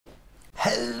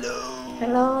Hello.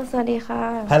 Hello สวัสดีค่ะ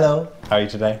Hello. How are you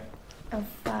today? I'm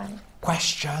fine.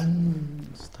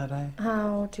 Questions today.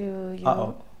 How do you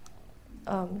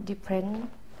depend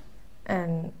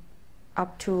and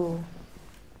up to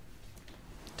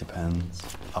Depends.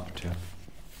 Up to.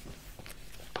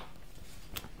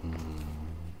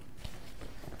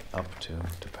 Up to.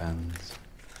 Depends.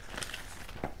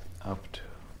 Up to.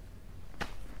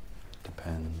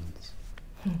 Depends.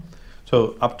 So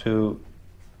up to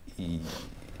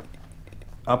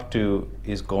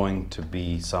is going to be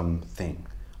something.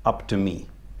 Up to me.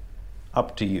 Up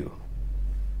to you.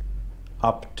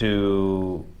 Up to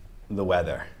the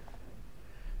weather.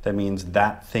 That means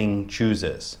that thing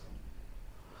chooses.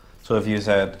 So if you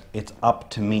said, it's up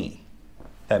to me,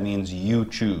 that means you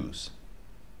choose.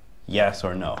 Yes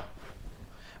or no.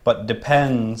 But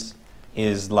depends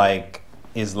is like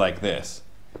this.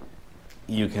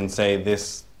 You can say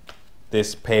this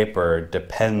paper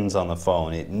depends on the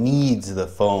phone. It needs the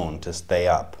phone to stay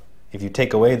up. If you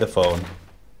take away the phone,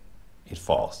 it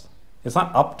falls. It's not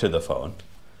up to the phone.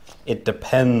 It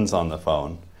depends on the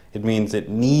phone. It means it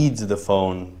needs the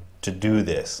phone to do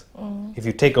this. If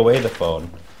you take away the phone,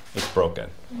 it's broken.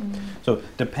 So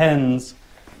depends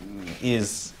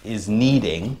is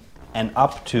needing, and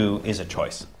up to is a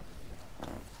choice.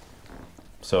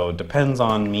 So depends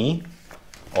on me,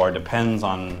 or depends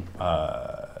on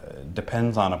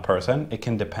a person. It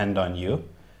can depend on you.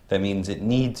 That means it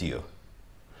needs you.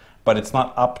 But it's not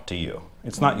up to you.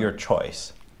 It's not your choice.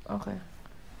 Okay.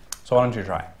 So why don't you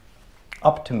try?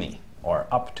 Up to me, or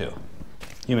up to.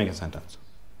 You make a sentence.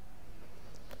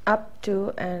 Up to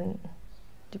and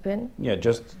depend Yeah,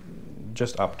 just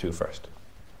up to first.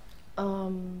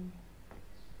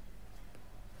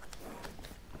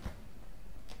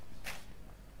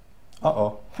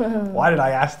 Uh-oh. Why did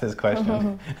I ask this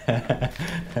question?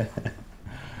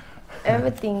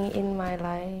 everything in my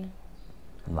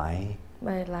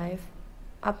life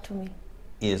up to me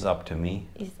Is up to me.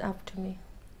 is up to me.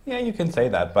 Yeah, you can say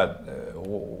that, but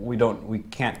we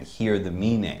can't hear the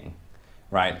meaning,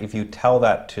 right? If you tell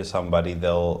that to somebody,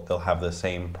 they'll have the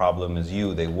same problem as you.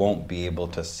 They won't be able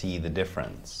to see the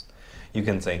difference. You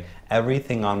can say,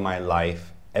 everything in my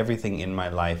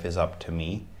life is up to me.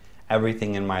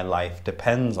 Everything in my life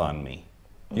depends on me.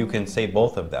 You can say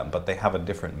both of them, but they have a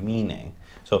different meaning.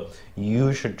 So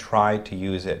you should try to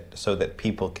use it so that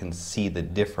people can see the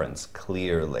difference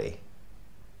clearly.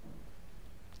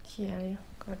 Clearly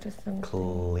got to something.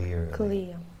 Clearly.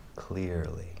 Clear.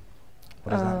 Clearly.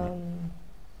 What does that mean?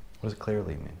 What does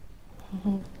clearly mean?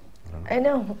 I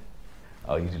know.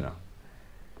 Oh, you do know.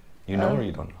 You know or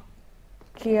you don't know?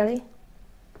 Clearly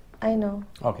I know.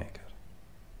 Okay, good.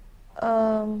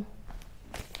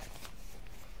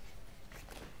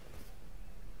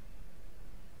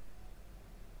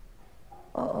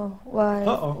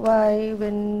 Why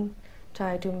when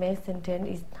try to make sentence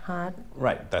is hard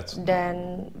Right, that's than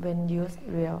when used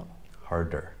real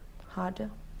harder. harder?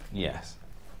 Yes.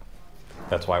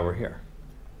 That's why we're here.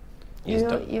 You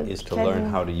Is to learn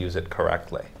how to use it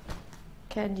correctly.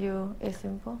 Can you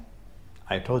example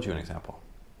I told you an example.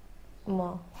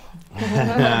 more?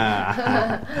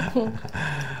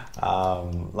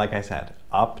 Like I said,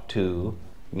 up to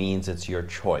means it's your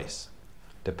choice.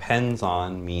 Depends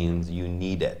on means you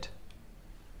need it.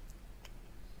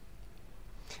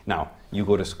 Now, you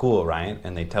go to school, right?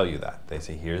 And they tell you that. They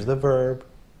say, here's the verb,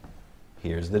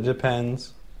 here's the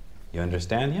depends. You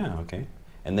understand? Yeah, okay.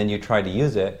 And then you try to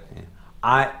use it.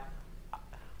 Right?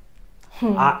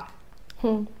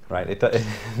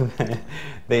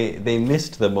 They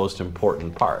missed the most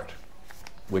important part,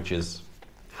 which is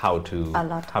how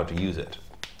to use it.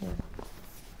 Yeah.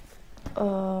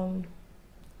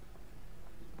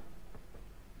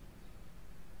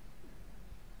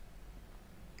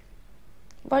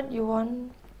 What you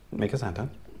want? Make a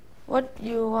sentence. What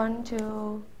you want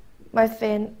to? My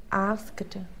friend asked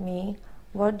me,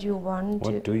 "What do you want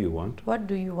What do you want? What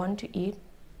do you want to eat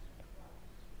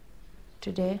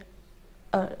today?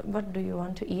 What do you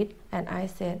want to eat?" And I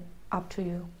said, "Up to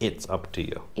you." It's up to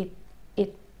you.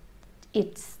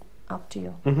 It's up to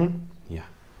you. Yeah.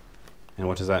 And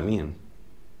what does that mean?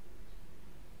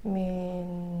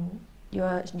 Mean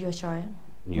your choice.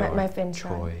 Your My friend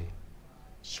choice.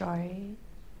 Choice.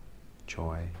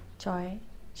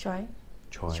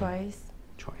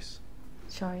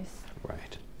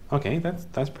 Right. Okay,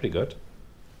 that's pretty good.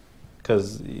 Because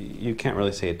you can't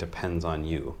really say it depends on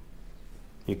you.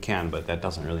 You can, but that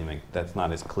doesn't really that's not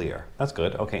as clear. That's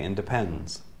good. Okay, and depends.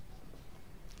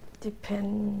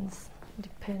 Depends.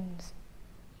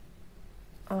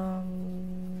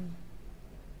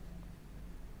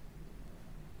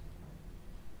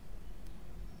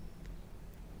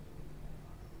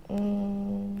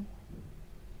 Mm,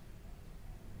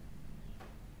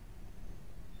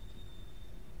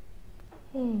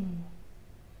 hmm.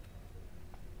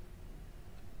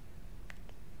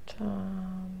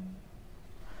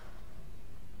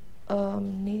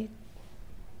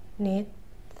 Need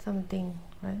something,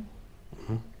 right?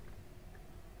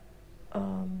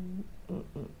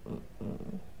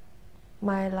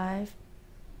 My life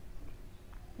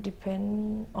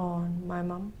depend on my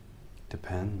mom.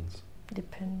 Depends.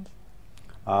 Depends.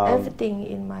 Um, Everything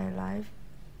in my life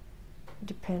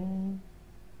depend.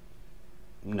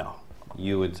 No,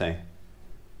 you would say,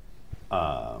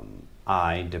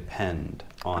 I depend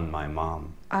on my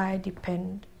mom. I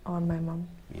depend on my mom.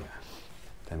 Yeah,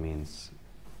 that means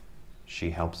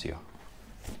she helps you.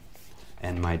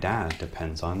 And my dad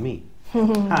depends on me.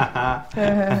 That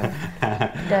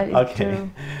is Okay, true.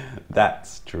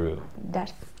 that's true.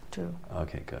 That's true.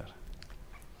 Okay, good.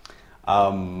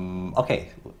 Okay,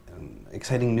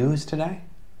 exciting news today?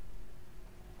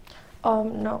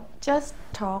 No, just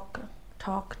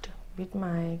talked with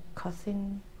my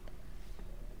cousin.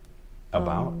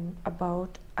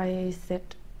 About? I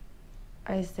said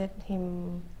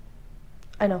him.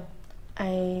 I know.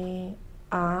 I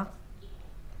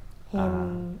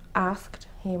asked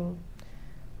him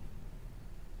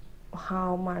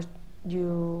how much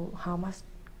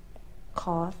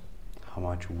cost. How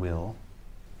much will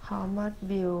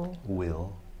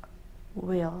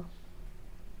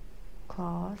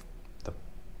cost. the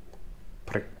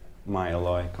prick my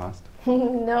alloy cost?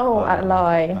 No, อร่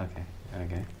อย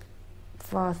Okay.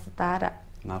 For start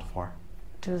Not for.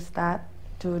 to start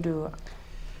to do.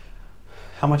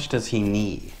 How much does he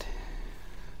need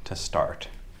to start?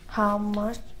 How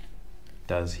much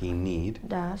Does he need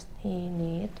does he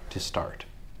need to start?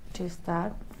 to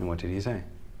start? And what did he say?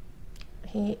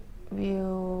 He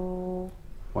will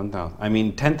 1,000. I mean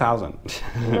 10,000.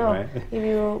 no. Right? He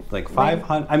will Like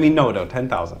 500. I mean no,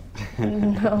 10,000.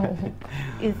 No,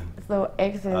 it's so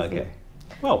expensive. Okay.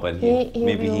 Well, but He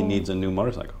maybe he will- needs a new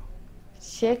motorcycle.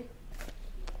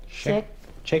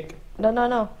 Check.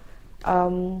 No.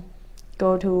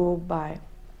 Go to buy.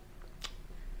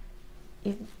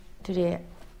 If today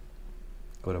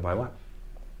Go to buy what?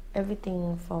 everything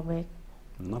for make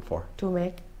Not for. to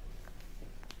make,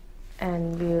 and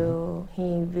he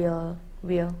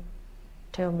will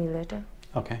tell me later.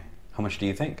 Okay. How much do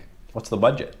you think? What's the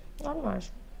budget? Not much,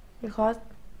 because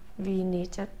we need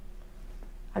just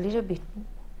a little bit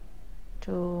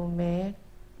to make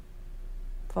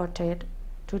for taste.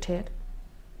 To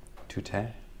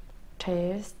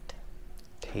Taste.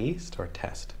 taste or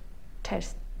test?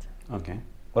 Taste. Okay.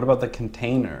 What about the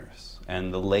containers and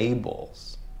the labels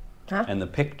Huh? and the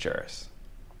pictures?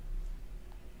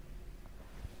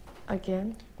 Again.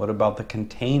 What about the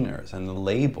containers and the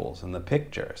labels and the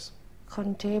pictures?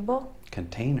 Container.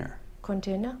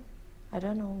 Container. I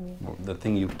don't know. The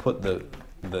thing you put the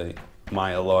my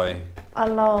alloy อ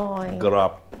ร่อย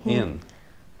grab in.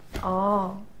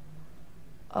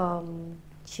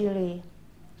 Chili.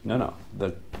 No.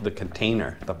 The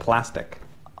container, the plastic.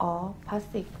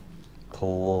 Plastic.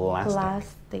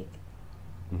 Plastic.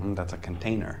 That's a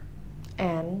container.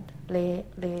 And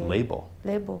Label.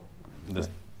 label. The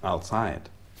outside.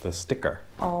 The sticker.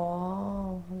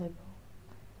 Label.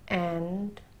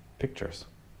 And Pictures.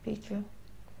 picture.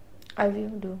 I will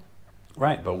do.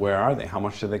 Right, but where are they? How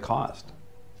much do they cost?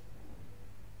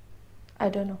 I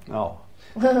don't know. Oh.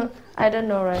 I don't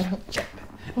know right now.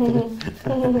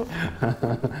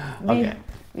 Okay.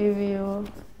 We will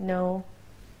know.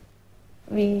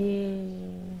 We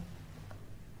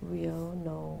will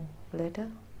know later.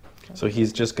 So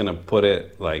he's just gonna put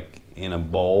it like in a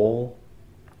bowl.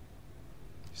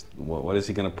 What is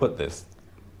he gonna put this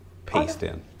paste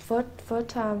in? First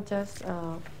time just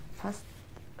past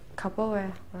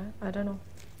Tupperware, right? I don't know.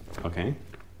 Okay,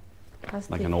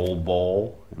 Plastic. like an old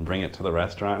bowl, and bring it to the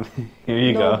restaurant. Here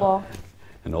you No go. ball.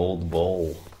 An old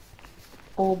bowl.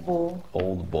 Old bowl.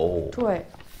 Old bowl. ถ้วย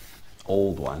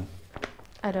Old one.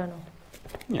 I don't know.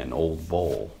 Yeah, an old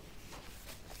bowl.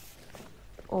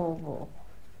 Old bowl.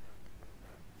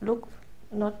 Look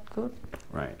not good.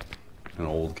 Right. An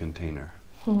old container.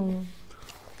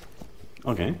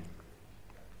 Okay.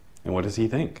 And what does he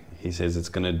think? He says it's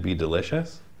gonna be delicious.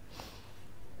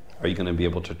 Are you gonna be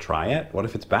able to try it? What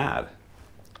if it's bad?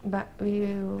 But we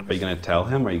will. Are you gonna tell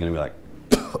him? Or are you gonna be like,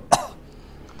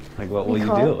 like what will you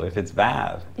Because- do if it's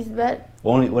bad? It's bad.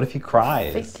 What if he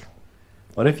cries? Fake.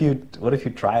 What if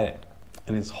you try it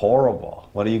and it's horrible?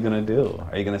 What are you gonna do?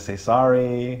 Are you gonna say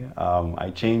sorry? I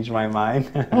changed my mind.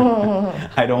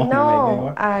 I don't want to make No,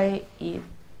 anymore. I eat.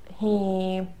 He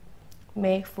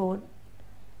make food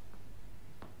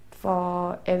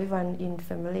for everyone in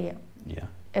family Yeah.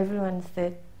 everyone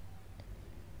said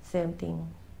same thing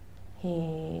he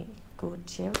good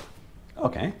chef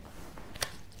Okay.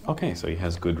 Okay, so he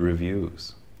has good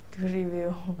reviews. good review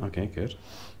Okay, good.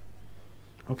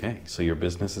 Okay, so your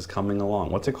business is coming along.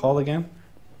 What's it called again?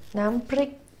 น้ำพริ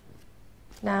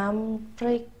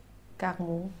กกากห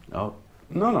มู Oh,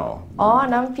 no. อ๋อ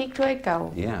น้ำพริกถ้วยเก่า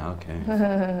Yeah, okay.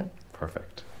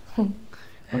 Perfect.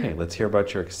 Okay, let's hear about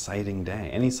your exciting day.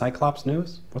 Any Cyclops news?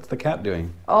 What's the cat doing?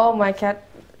 oh my cat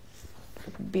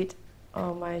bit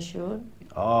on my shoe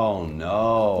Oh, no.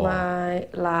 my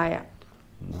lie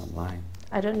Not lying.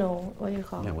 I don't know what you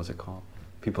call Yeah, what's it called?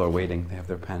 People are waiting. They have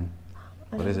their pen.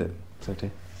 What is it? Sati?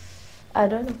 I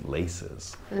don't know Laces.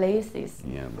 laces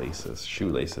Yeah, laces.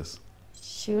 Shoelaces.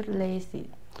 shoelaces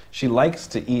She likes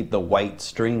to eat the white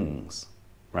strings,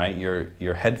 right?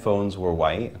 Your headphones were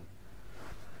white,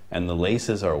 and the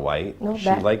laces are white. no She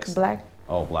black likes. black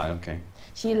Oh, black. Okay.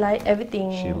 she like everything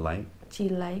She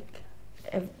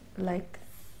like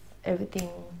everything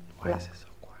Why is it so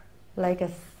quiet? like a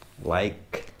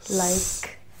Like.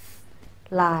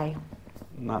 lie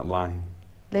Not line.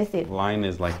 laces Line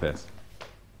is like this.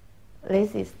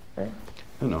 laces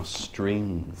No,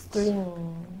 strings.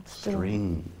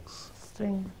 strings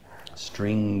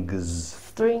Strings.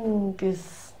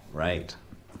 Right.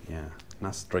 Yeah.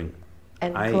 Not string.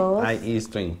 and clothes I-E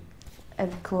string.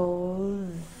 and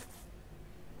clothes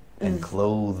And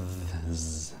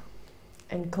clothes.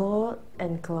 and clothes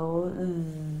and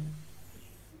clothes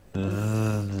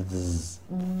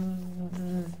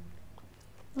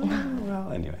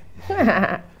Well, anyway.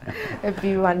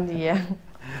 every 1 year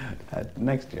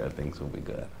Next year things will be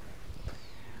good.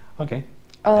 Okay.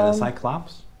 And the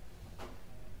Cyclops?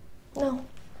 no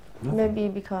Nothing. maybe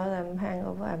because I'm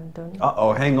hangover I'm done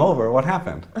Uh-oh, hangover. What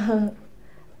happened?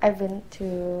 I went to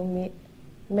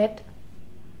met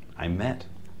I met.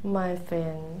 my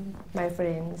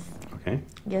friends Okay.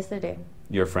 yesterday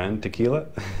Your friend Tequila?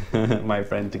 My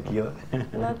friend Tequila?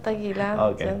 not tequila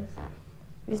Okay.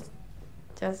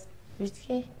 just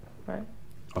whiskey right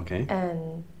Okay. and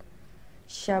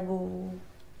shabu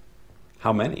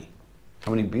How many? How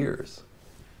many beers?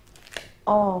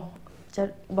 oh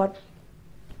just bought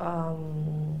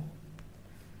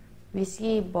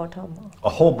whiskey bottle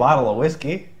A whole bottle of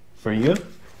whiskey? For you?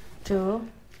 two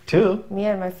Two? me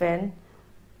and my friend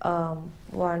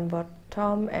one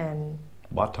bottom and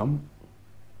Bottom?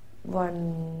 one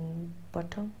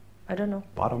bottom I don't know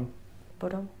Bottom?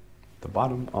 bottom The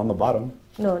bottom? On the bottom?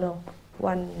 no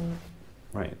one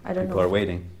Right. I don't People know. are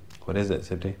waiting. What is it,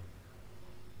 Sipti?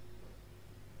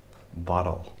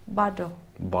 Bottle.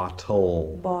 bottle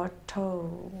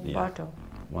Bottle. Yeah. bottle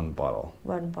One bottle.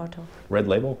 one bottle Red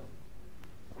label?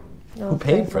 no Who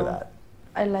paid for Samsung. that?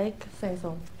 I like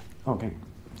Samsung Okay.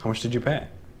 How much did you pay?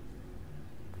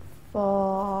 for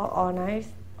all night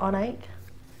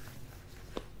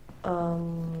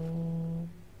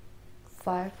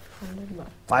 500 baht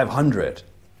 500.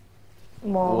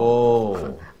 more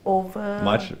Whoa. over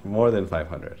Much more than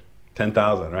 500.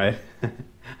 10,000, right?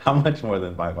 How much more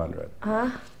than 500? huh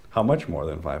How much more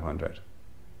than 500?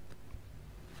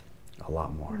 A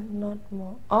lot more. not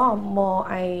more oh more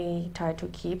I try to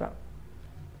keep up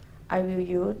I will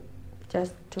use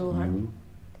just 200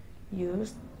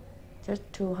 use just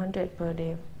 200 per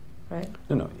day right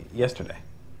No, yesterday.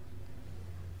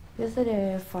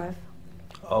 yesterday 5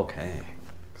 Okay.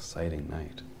 Exciting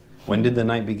night. When did the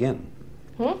night begin?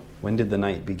 When did the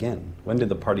night begin? When did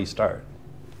the party start?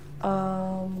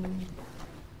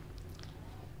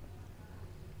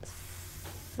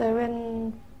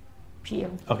 7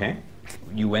 p.m. Okay.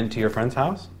 You went to your friend's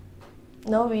house?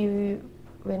 No, we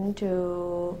went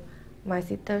to my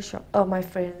sister's shop, my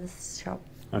friend's shop.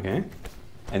 Okay.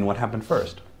 And what happened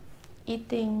first?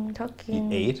 Eating, You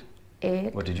talking. ate?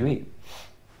 Ate. What did you eat?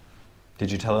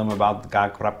 Did you tell them about the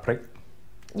gakraprik?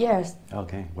 Yes.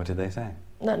 Okay. What did they say?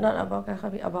 Not about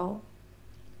kakabi, about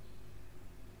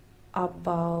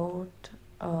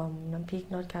น้ำพริก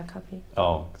not kakabi.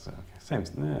 Oh, okay. Same,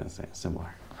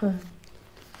 similar.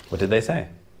 What did they say?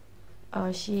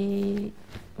 She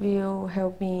will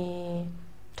help me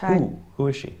try. Who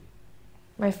is she?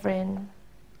 My friend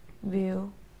will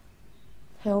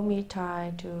help me try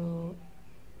to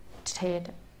taste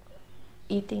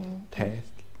eating.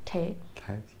 Taste. Taste.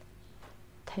 Taste.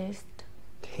 Taste.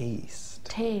 Taste.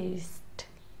 Taste.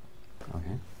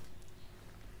 Okay.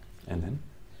 And then?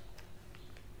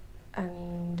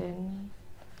 And then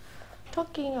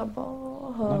talking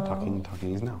about her. Not talking.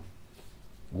 Talking is now.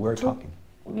 We're talking.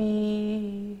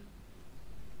 We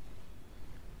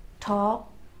talk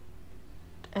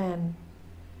and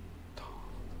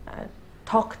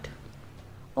talked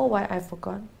Oh, why I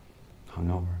forgot?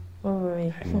 Hungover. Memory.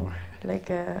 Hangover. Like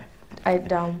I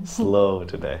dumb. Slow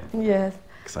today. Yes.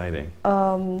 Exciting.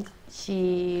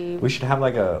 She. We should have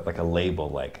like a label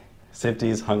like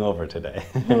Sifty's hungover today.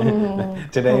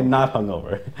 Today not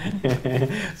hungover.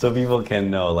 So people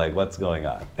can know like what's going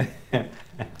on.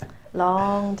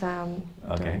 Long time.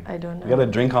 Okay. I don't know. You gotta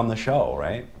drink on the show,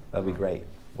 right? That'd be great.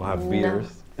 We'll have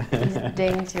beers. It's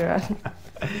dangerous.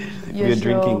 Be a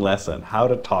drinking lesson. How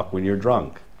to talk when you're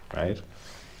drunk, right?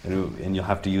 And you'll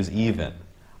have to use even.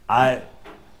 I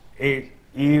ate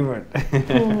even.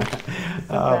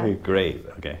 That'll be great.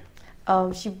 Okay.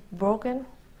 She broken.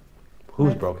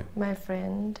 Who's broken? My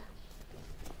friend.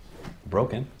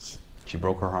 Broken? She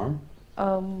broke her arm?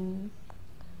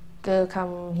 Girl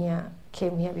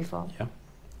came here before. Yeah.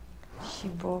 She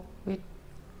broke with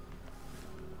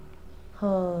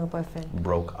her boyfriend.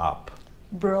 Broke up.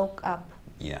 Broke up.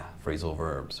 Yeah, phrasal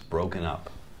verbs. Broken up.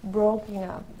 Broken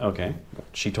up. Okay.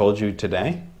 She told you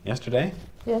today? Yesterday?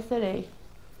 Yesterday.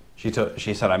 She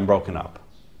said, I'm broken up.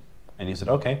 And you said,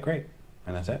 okay, great.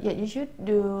 And that's it? Yeah, you should,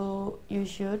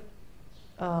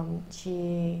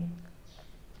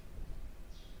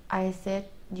 I said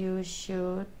you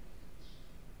should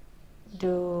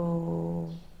do,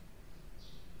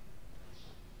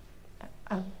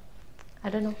 I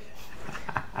don't know.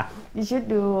 You should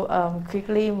do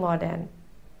quickly more than.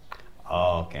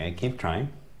 Oh, okay, keep trying.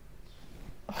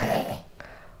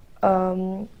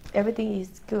 Everything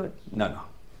is good. No.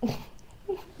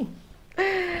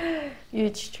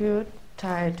 You should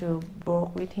try to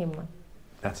work with him.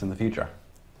 That's in the future.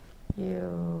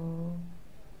 You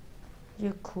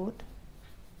could.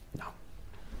 No.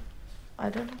 I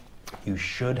don't know. You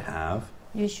should have.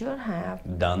 You should have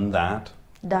done that.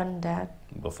 Done that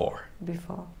before.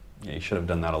 Before. Yeah, you should have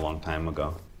done that a long time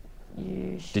ago.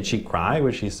 Did she cry?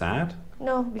 Was she sad?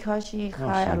 No, because she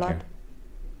cried a lot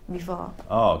before.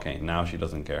 Oh, okay. Now she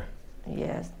doesn't care.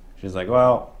 Yes. She's like,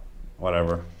 well,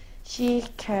 whatever. She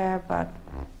cared, but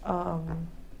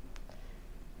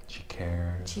she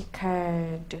cares. She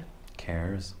cared.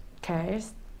 Cares.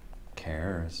 Cares.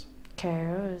 Cares.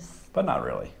 Cares. But not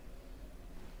really.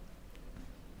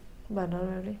 But not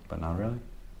really. But not really.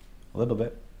 A little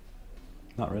bit.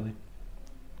 Not really.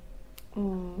 A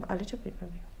little bit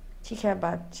maybe. She cares,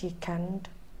 but she can't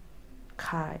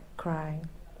cry.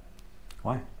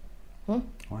 Why?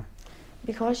 Why?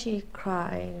 Because she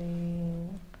cried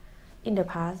in the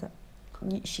past.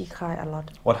 She cried a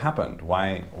lot. What happened?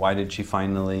 Why did she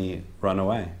finally run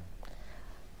away?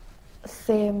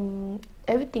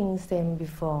 Everything same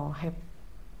before. Have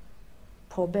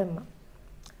problem.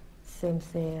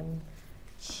 Same.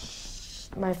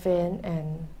 My friend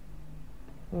and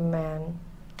man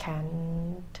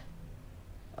can't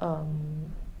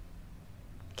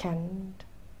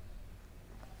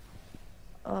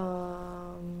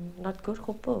not good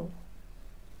couple.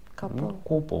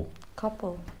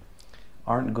 Couple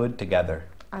aren't good together.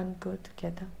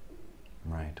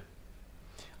 Right.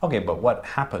 Okay, but what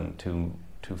happened to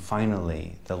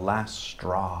finally the last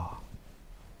straw?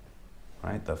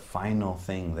 Right, the final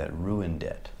thing that ruined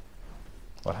it.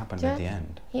 What happened at the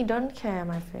end? He don't care,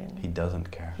 my friend. He doesn't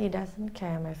care. He doesn't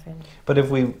care, my friend. But if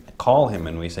we call him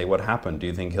and we say, what happened? Do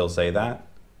you think he'll say that?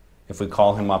 If we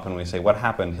call him up and we say, what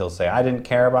happened? He'll say, I didn't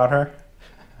care about her?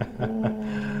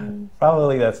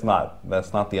 Probably that's not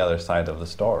the other side of the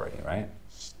story, right?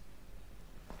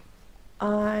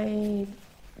 I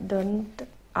don't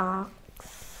ask.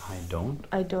 I don't?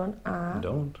 I don't ask.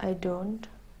 Don't? I don't.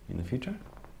 In the future?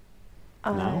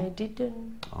 I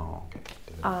didn't. Oh, okay.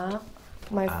 Ask.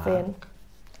 My friend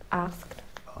asked.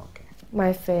 Okay.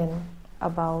 My friend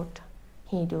about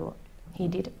he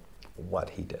did. What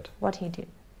he did? What he did.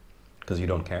 Because you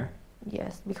don't care?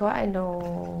 Yes, because I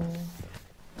know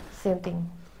same thing.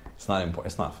 It's not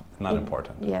important. It's not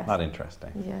important. Yes. Not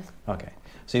interesting. Yes. Okay.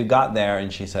 So you got there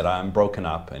and she said, I'm broken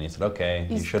up. And you said, okay,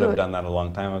 you should have done that a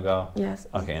long time ago. Yes.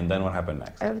 Okay, and then what happened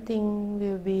next? Everything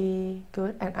will be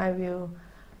good and I will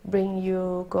bring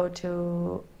you, go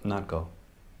to... Not go.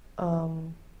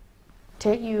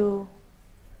 Take you,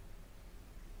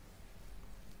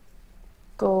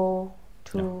 go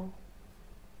to... No.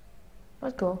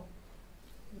 Not go.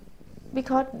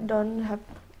 Because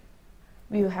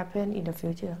will happen in the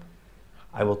future.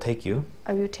 I will take you.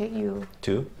 I will take you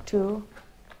to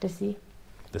the sea.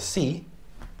 The sea?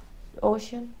 The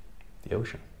ocean. The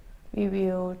ocean. We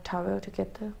will travel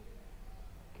together.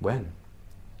 When?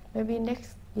 Maybe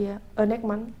next year or next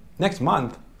month. Next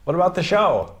month? What about the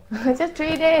show? Just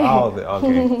 3 days. Oh,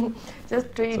 okay. Just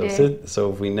 3 days.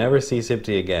 So if we never see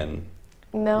Sipti again,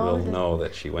 no, we'll know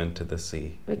that she went to the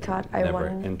sea. Because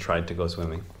and tried to go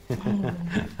swimming.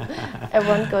 I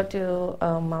want to go to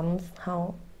mom's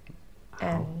house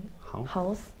and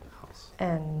House?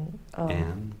 and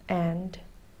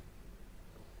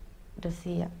the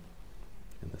sea. In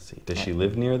the sea. Does she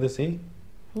live near the sea?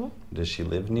 Does she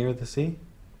live near the sea?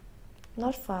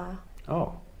 Not far.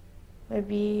 Oh.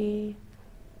 Maybe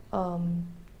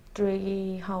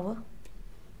 3 hours.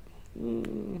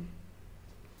 Kind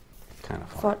of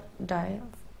far. For dive.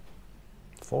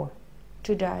 4?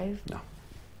 To dive. No.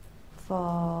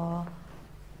 For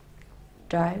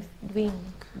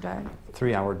driving. Drive.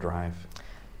 3-hour drive.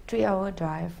 3-hour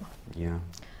drive. Yeah.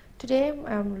 Today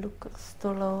I'm look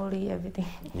slowly everything.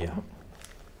 Yeah.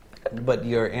 But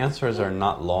your answers are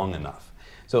not long enough.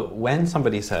 So when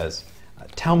somebody says,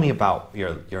 tell me about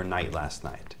your night last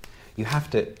night, you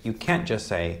can't just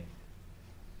say,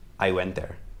 I went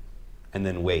there, and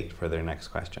then wait for their next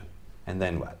question. And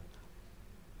then what?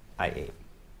 I ate.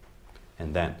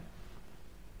 And then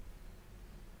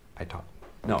I talked.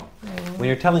 No. When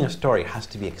you're telling a story, it has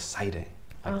to be exciting,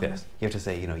 like this. You have to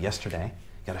say, yesterday,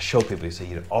 you gotta show people, you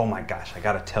say, oh my gosh, I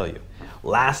gotta tell you.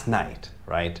 Last night,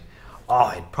 right? Oh,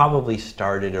 it probably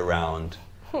started around,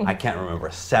 I can't remember,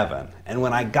 7. And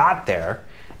when I got there,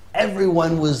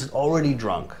 everyone was already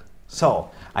drunk. So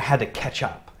I had to catch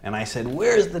up. And I said,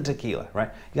 where's the tequila, right?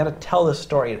 You gotta tell the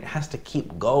story. It has to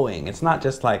keep going. It's not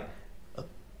just like,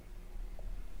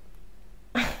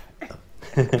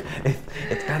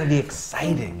 it's gotta be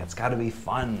exciting. It's gotta be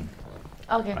fun.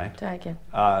 Okay, right? try again.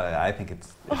 I think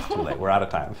it's too late. We're out of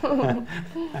time.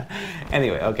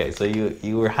 Anyway, okay, so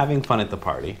you were having fun at the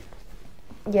party.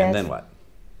 Yes. And then what?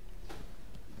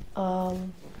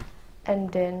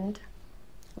 And then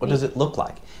what does it look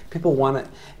like? People want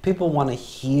to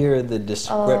hear the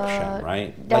description,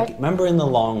 right? Like, remember in The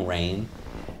Long Rain,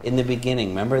 in the beginning,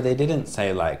 remember they didn't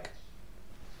say like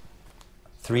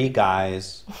 3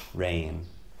 guys, rain,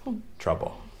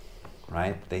 trouble,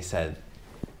 right? They said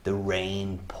the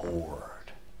rain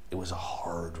poured. It was a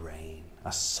hard rain,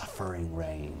 a suffering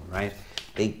rain, right?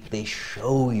 They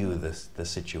show you the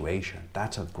situation.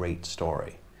 That's a great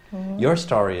story. Your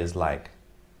story is like,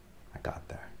 I got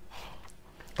there.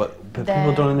 But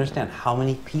people don't understand how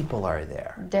many people are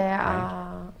there.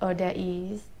 There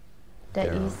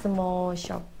is small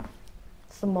shop,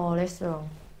 small restaurant.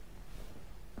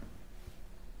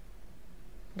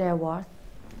 There was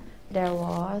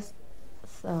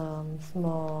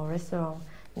small restaurant,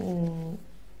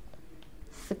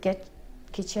 sketch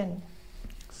kitchen.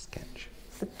 Sketch,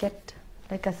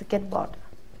 like a skateboard.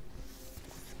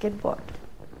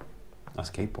 A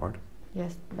skateboard?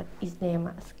 Yes, but its name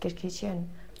is sketch kitchen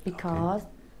because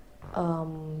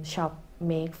shop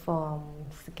make from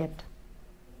skate.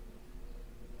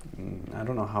 I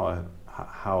don't know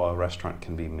how a restaurant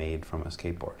can be made from a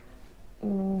skateboard.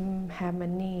 Have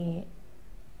many.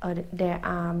 There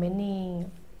are many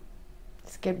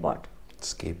skateboard.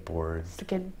 Skateboards.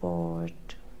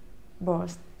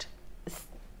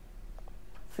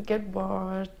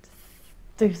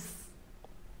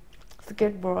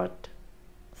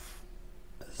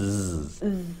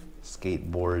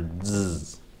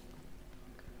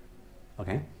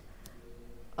 Okay.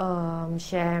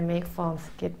 Chair make from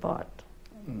skateboard.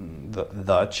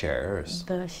 The chairs.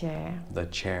 The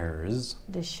chairs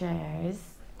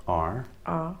are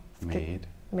made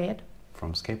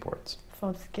from skateboards.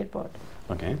 From skateboard.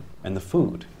 Okay. And the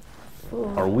food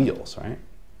are wheels, right?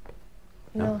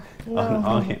 No.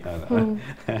 Oh, okay. No.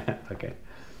 Okay.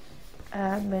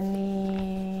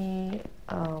 Many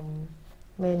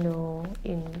menu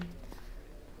in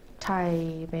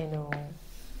Thai menu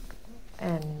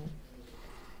and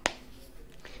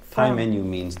Thai menu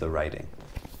means the writing.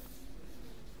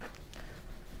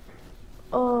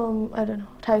 I don't know.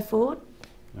 Thai food.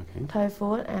 Okay. Thai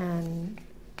food and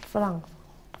Falang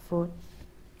food.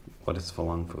 What is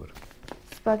Falang food?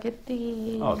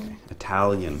 Spaghetti. Okay.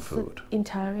 Italian food.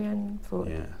 Italian food.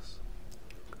 Yes.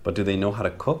 But do they know how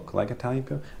to cook like Italian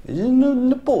people?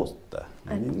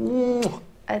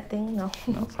 I think no.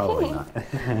 No, probably not.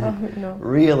 No.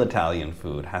 Real Italian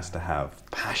food has to have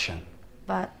passion.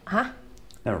 But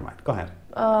Never mind. Go ahead.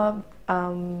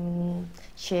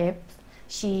 Chef,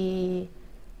 she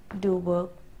do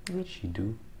work with.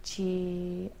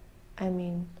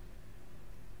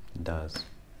 Does.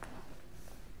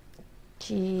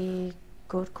 She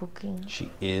good cooking.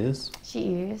 She is.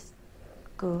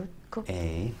 Good cook.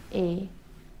 A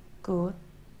good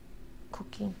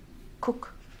cooking.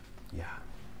 Cook. Yeah.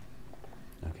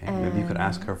 Okay. Maybe you could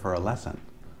ask her for a lesson.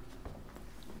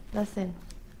 Lesson.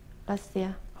 A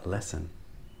lesson.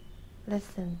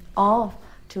 Oh,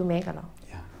 to make a lot.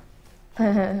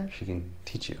 Yeah. She can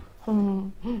teach you.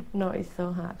 No, it's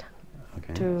so hard.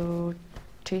 Okay. To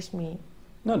teach me.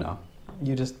 No.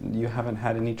 You haven't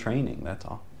had any training, that's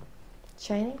all.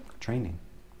 Shiny? Training.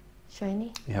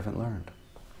 Shiny? You haven't learned.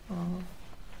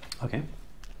 Okay.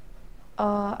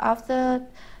 After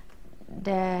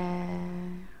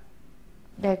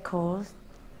they closed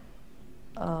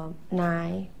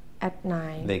 9 at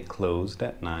 9. They closed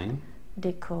at 9.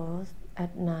 They closed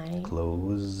at 9.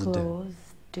 Closed.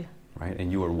 Right?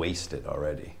 And you were wasted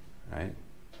already, right?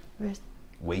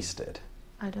 Wasted.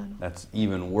 I don't know. That's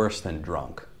even worse than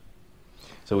drunk.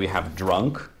 So we have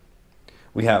drunk.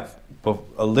 We have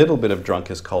a little bit of drunk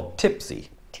is called tipsy.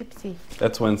 Tipsy.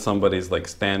 That's when somebody's like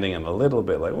standing and a little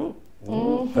bit like, whoa,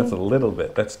 whoa. That's a little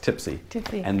bit. That's tipsy.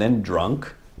 Tipsy. And then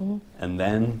drunk. And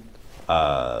then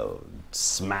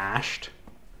smashed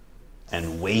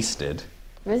and wasted.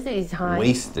 Wasted is high.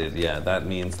 Wasted, yeah. That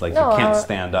means like No, you can't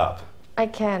stand up. I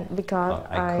can't because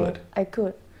I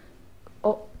could.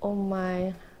 Oh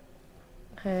my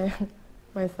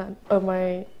my son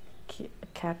my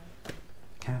cat.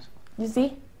 Cat? You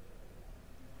see?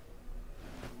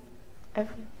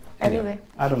 Anyway.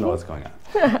 I don't know what's going on.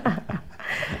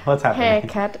 What's happening? Hair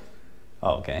cat.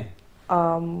 Oh, okay.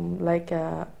 Like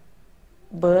a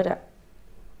bird.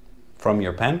 From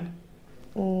your pen?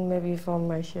 Maybe from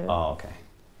my shirt. Oh, okay.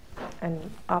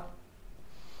 And up.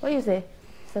 What do you say?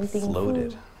 Something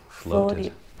floated.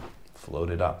 Floated.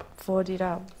 Floated up. Floated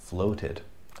up. Floated.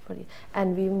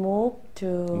 And we moved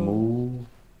to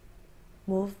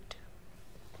moved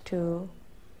to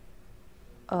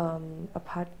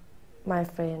my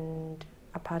friend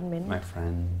apartment. My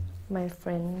friend. My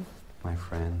friend. My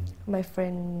friend. My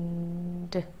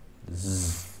friend.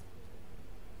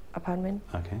 Apartment.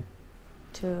 Okay.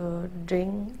 To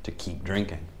drink. To keep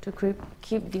drinking. To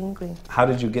keep drinking. How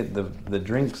did you get the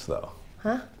drinks though?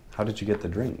 Huh? How did you get the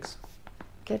drinks?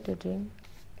 Get the drink.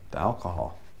 The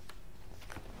alcohol.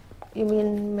 You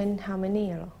mean how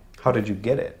many? How did you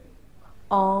get it?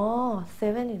 Oh,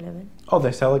 7-Eleven. Oh,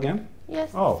 they sell again?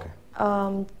 Yes. Oh, okay.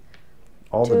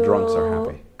 All the drunks are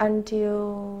happy.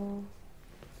 Until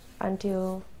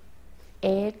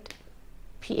 8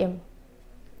 p.m.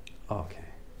 Okay.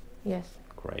 Yes.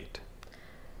 Great.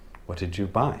 What did you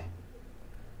buy?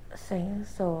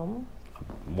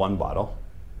 One bottle.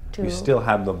 You still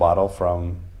have the bottle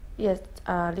from? Yes,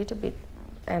 a little bit.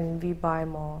 And we buy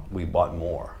more. We bought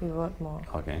more. We bought more.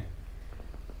 Okay.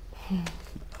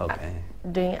 Okay.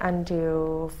 Drink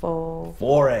until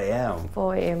 4 a.m.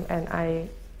 4 a.m. and I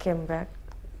came back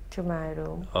to my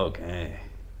room. Okay.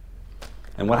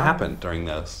 And what happened during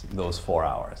those 4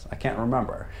 hours? I can't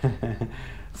remember.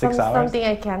 6 hours? Something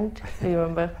I can't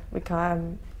remember because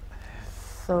I'm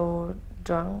so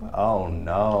drunk. Oh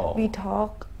no. We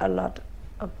talk a lot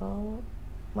about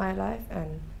my life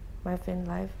and my friend's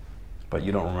life. But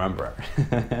you don't remember.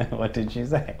 What did she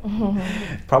say?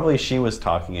 Probably she was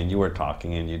talking and you were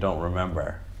talking and you don't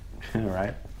remember,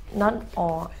 right? Not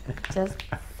all, just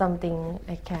something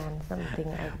I can, something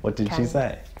I What did she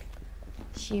say?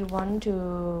 She want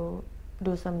to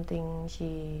do something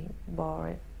she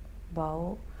bored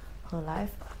about her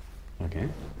life. Okay.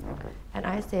 And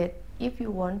I said, if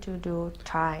you want to do,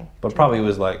 try. But probably it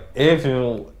was like, if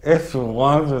you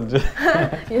want to do.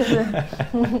 Yes.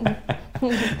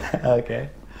 Okay.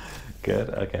 Good.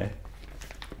 Okay.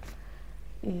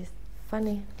 It's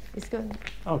funny. It's good.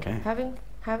 Okay. Having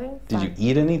fun. Did you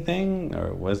eat anything,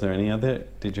 or was there any other?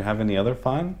 Did you have any other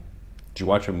fun? Did you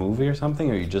watch a movie or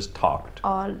something, or you just talked?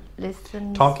 Or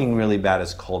listen. Talking really bad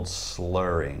is called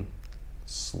slurring.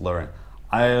 Slurring.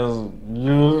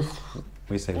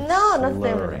 We say no,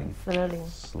 slurring. Not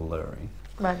Slurring.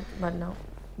 But no.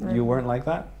 You weren't like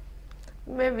that?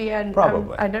 Maybe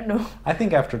Probably. I don't know. I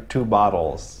think after 2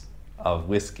 bottles of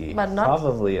whiskey, But not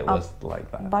probably it was like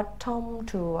that. Bottom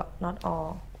to not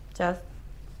all, just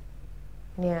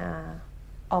near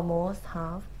almost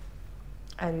half,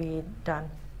 and we done.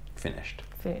 Finished.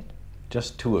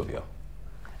 Just 2 of you,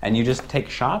 and you just take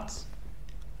shots?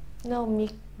 No,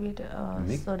 mix with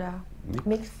soda.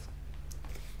 Mix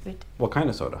with What kind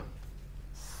of soda?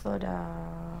 soda.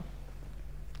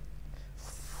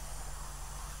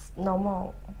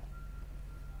 Normal.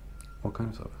 What kind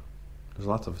of soda? There's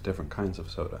lots of different kinds of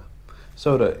soda.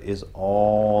 Soda is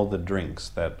all the drinks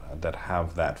that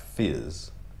have that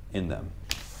fizz in them.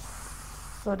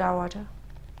 Soda water.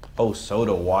 Oh,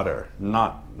 soda water,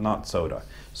 not soda.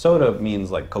 Soda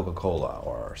means like Coca-Cola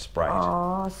or Sprite.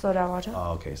 Oh, soda water.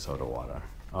 Oh, okay, soda water.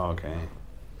 Okay.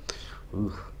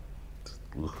 Ooh.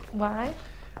 Why?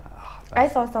 I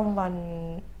saw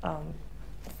someone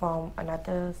from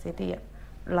another city,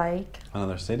 like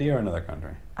Another city or another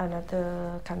country?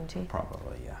 another country,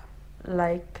 Probably, yeah.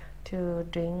 like to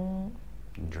drink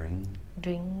Drink.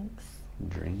 drinks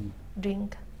Drink.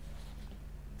 drink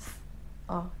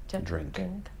or just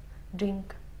Drink.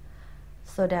 drink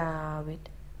soda with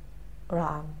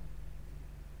rum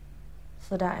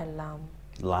soda and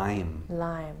Lime.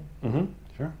 lime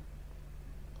Sure.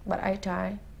 but I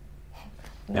try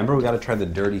Remember, we got to try the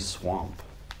dirty swamp.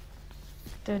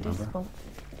 dirty Remember? smoke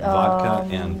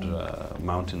Vodka and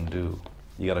Mountain Dew.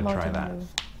 You got to try Mountain that. Dew.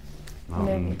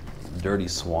 Mountain Dirty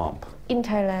Swamp. in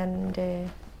Thailand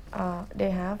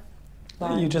they have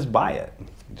You just buy it.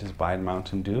 You just buy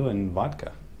Mountain Dew and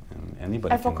vodka, and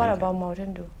anybody I can forgot make about it.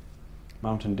 Mountain Dew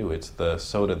Mountain Dew. It's the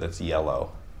soda that's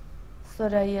yellow.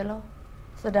 soda yellow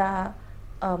soda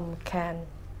can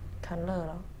color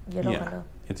yellow Yeah, color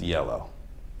it's yellow.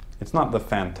 It's not the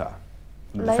Fanta.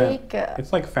 The Like,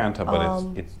 it's like Fanta, but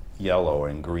it's yellow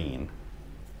and green.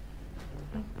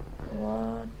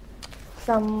 what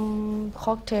some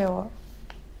cocktail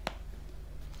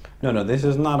No, this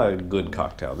is not a good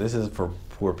cocktail. This is for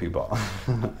poor people.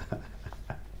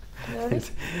 really?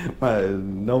 It's,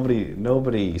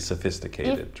 nobody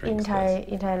sophisticated If drinks this.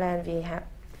 in Thailand we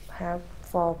have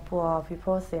for poor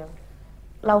people same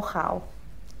เหล้าขาว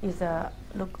is a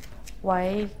look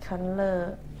white color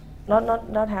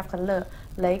not have color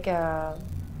like a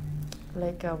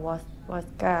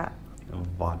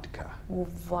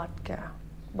vodka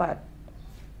but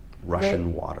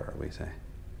Russian water, we say.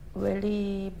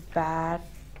 very bad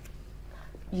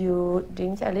you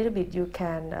drink a little bit you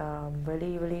can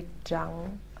very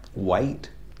drunk White.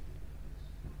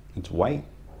 It's white.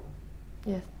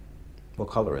 yes What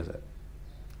color is it?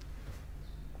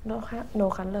 no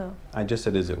color I just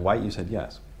said, is it white? You said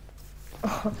yes.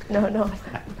 no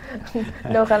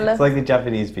no color It's like the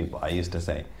Japanese people. I used to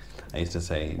say,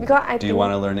 Because I do you think-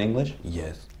 want to learn English?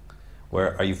 Yes.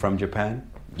 Where are you from, Japan?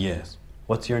 Yes.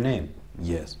 What's your name?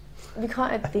 Yes. because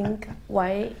I think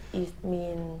white is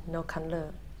mean no color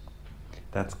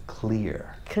That's clear.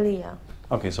 clear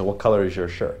Okay, so what color is your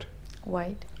shirt?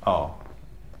 white Oh.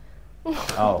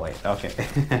 Oh, wait. Okay.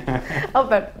 oh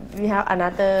but we have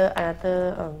another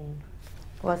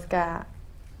vodka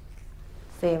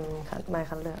same my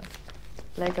color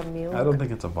like a milk I don't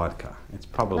think it's a vodka. It's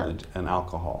probably an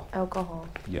alcohol. alcohol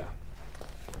Yeah.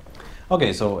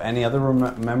 Okay, so any other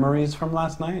memories from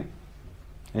last night?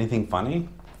 Anything funny?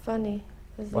 funny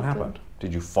Is What it happened? good?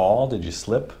 Did you fall? Did you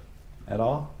slip at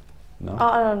all? No?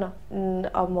 Oh no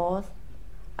almost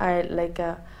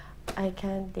I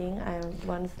can't think I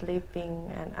was sleeping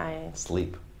and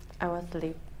Sleep. I was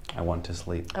sleep I want to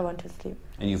sleep. I want to sleep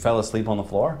And you fell asleep on the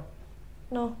floor?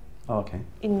 no Oh, okay.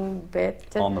 in bed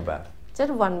On the bed.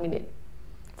 just 1 minute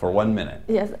For 1 minute.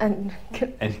 yes and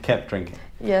And you kept drinking.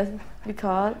 yes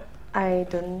because I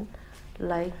don't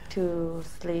like to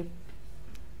sleep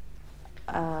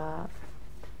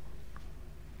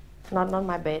not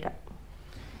my bed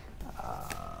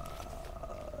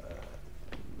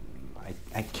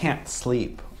I can't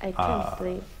sleep. I can't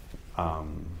sleep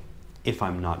If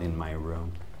I'm not in my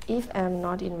room. if I'm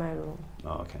not in my room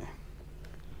Oh, okay.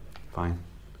 Fine.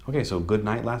 Okay, so good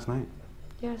night last night?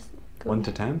 yes good. 1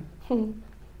 to 10?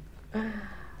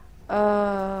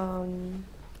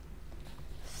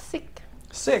 6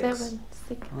 6. 7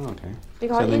 6 Oh, okay.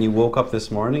 Because So then if- you woke up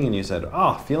this morning and you said,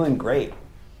 oh, feeling great.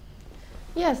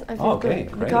 yes I feel Okay,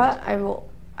 good great. because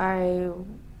I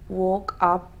woke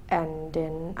up and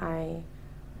then I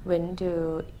went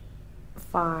to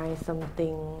find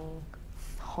something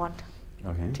hot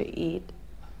Okay. to eat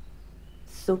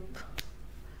soup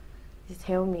it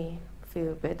helped me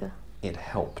feel better It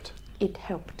helped it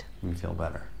helped me feel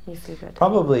better. me feel better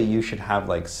Probably you should have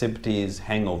like Sibti's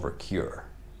hangover cure.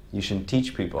 You should teach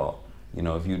people,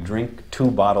 if you drink 2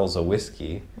 bottles of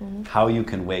whiskey, how you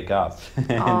can wake up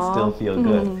and still feel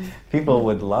good. People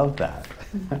would love that.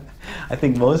 I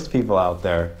think most people out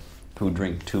there who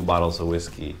drink 2 bottles of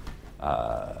whiskey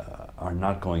are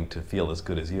not going to feel as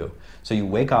good as you. So you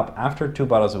wake up after 2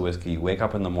 bottles of whiskey, you wake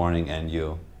up in the morning and you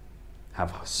have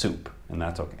soup, and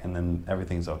that's okay. And then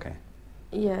everything's okay.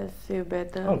 yes feel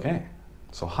better Okay.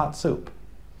 So hot soup.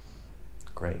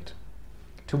 Great.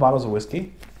 2 bottles of whiskey,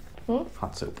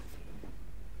 hot soup.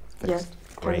 Fixed. yes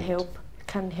Great. can help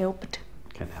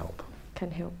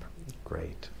Can help.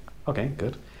 Great. Okay,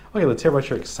 good. Okay, let's hear about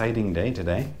your exciting day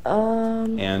today.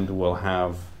 And we'll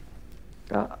have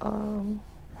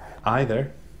either,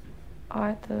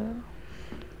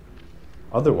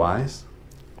 otherwise,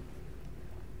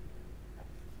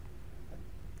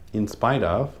 in spite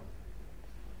of,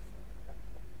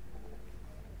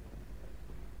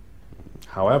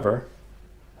 however,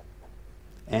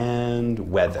 and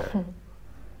whether.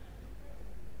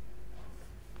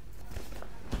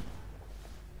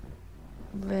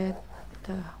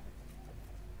 weather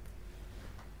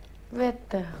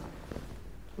weather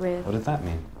What does that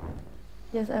mean?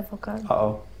 yes I forgot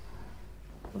Uh-oh.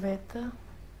 weather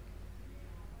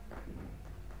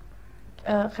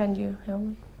can you help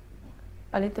me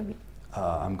a little bit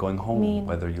I'm going home, Mean.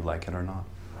 whether you like it or not.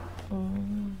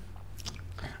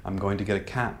 I'm going to get a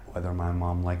cat, whether my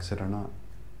mom likes it or not.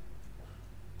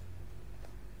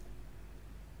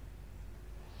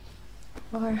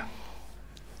 Okay.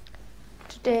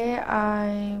 Today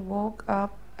I woke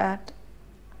up at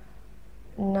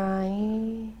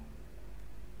 9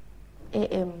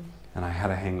 a.m. And I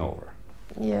had a hangover.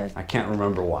 Yes. I can't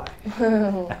remember why.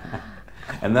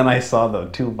 And then I saw the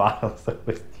 2 bottles of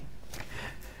whiskey.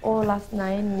 Oh, last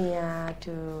night near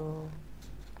to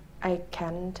I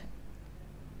can't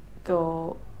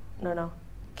go. No.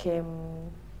 Came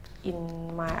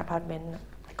in my apartment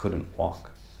I couldn't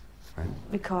walk, right?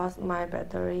 because my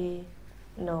battery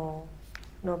no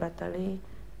battery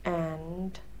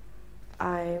and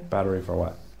I Battery for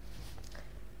what?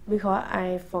 because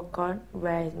I forgot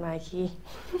where is my key.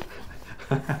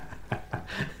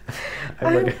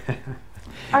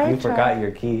 You forgot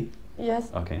your key. Yes.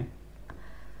 Okay.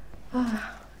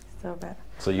 So bad.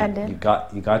 So And then- you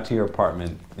got to your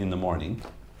apartment in the morning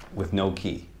with no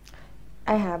key.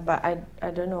 I have, but I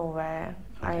don't know where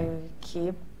I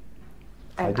keep.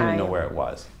 I And didn't know where it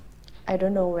was. I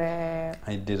don't know where.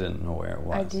 I didn't know where it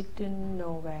was. I didn't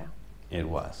know where It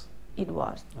was. it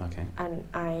was, Okay. and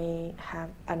I have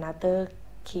another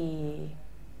key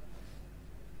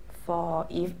for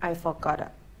if I forgot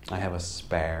it. I have a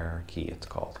spare key, it's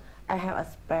called. I have a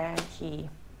spare key,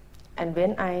 and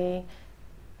when I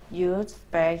use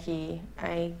spare key,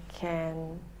 I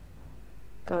can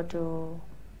go to.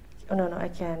 Oh no, I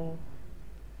can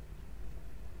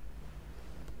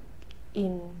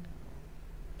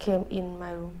came in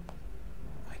my room.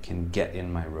 I can get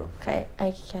in my room. Okay,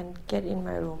 I can get in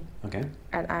my room, Okay.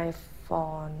 and I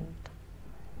found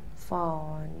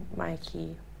my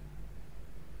key.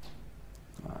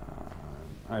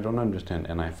 I don't understand.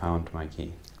 And I found my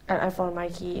key. And I found my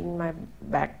key in my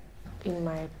bag, in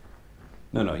my.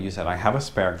 No, you said I have a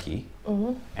spare key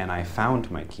Mm-hmm. and I found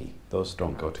my key. Those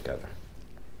don't go together.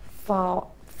 For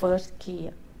first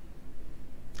key.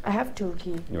 I have 2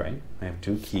 keys. You're right. I have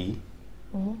 2 key,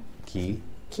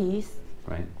 Keys.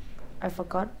 right? I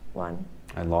forgot one.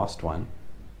 I lost one.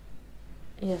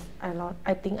 Yes, I lost.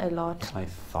 I think I lost. I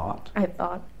thought. I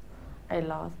thought I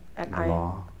lost, and I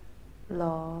Law.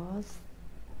 lost,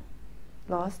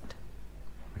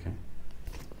 Okay.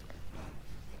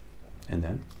 And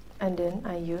then? and then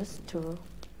I used to,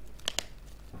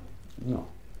 No.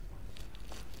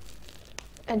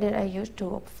 and then I used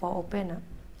to for open it,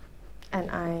 and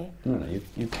I No,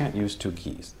 you can't use 2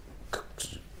 keys.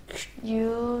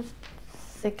 use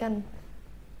second,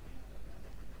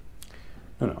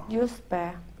 No. use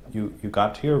spare, You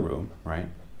got to your room, right?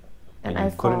 and you I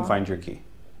couldn't found, find your key.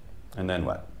 And then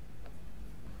what?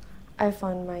 I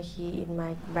found my key in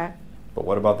my bag. But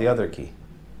what about the other key?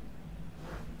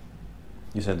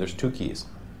 You said there's 2 keys.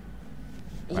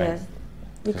 Right. Yes, So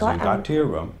because you got to your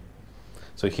room.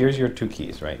 So here's your 2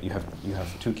 keys, right? You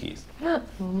have 2 keys.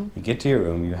 You get to your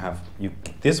room.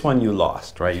 This one you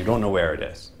lost, right? You don't know where it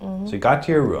is. So you got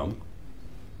to your room,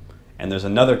 and there's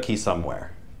another key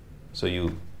somewhere. So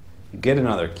you get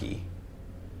another key,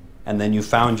 and then you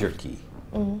found your key,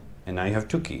 and now you have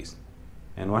 2 keys.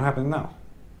 And what happens now?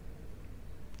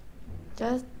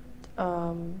 just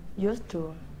used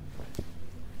to.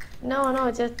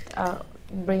 No, just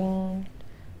bring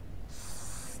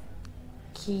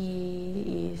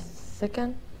key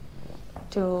second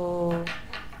to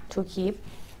keep.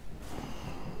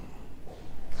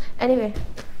 Anyway,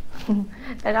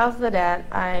 and after that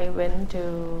I went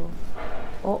to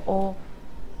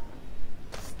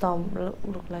storm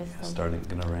look like It's storm. starting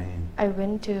gonna rain. I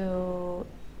went to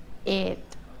eat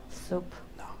soup.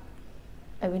 No.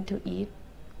 I went to eat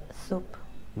soup.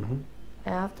 Mm-hmm.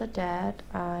 After that,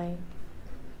 I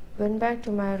went back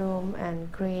to my room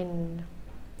and cleaned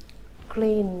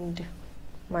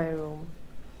my room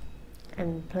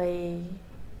and played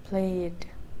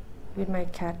with my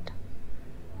cat.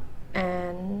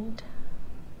 And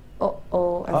I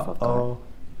forgot.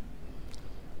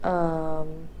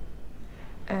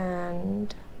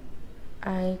 And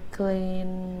I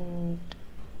cleaned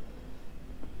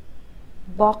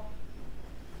box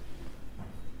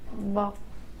box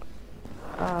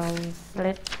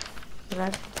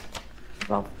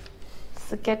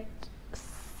sketch.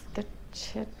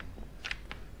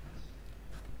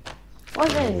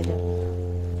 What's that?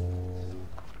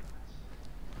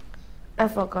 I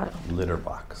forgot. Litter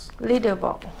box. Litter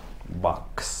box.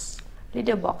 Box.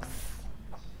 Litter box.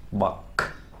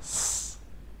 Box.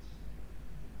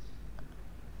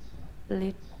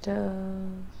 litter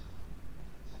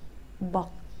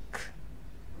box.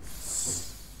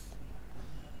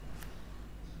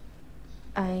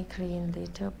 I clean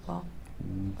litter box.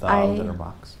 The litter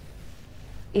box.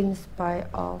 In spite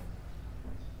of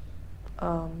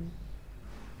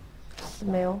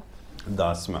smell.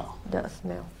 The smell. The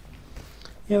smell.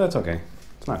 Yeah, that's okay.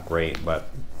 It's not great, but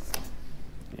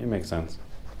it makes sense.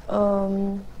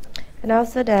 And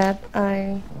after that,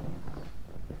 I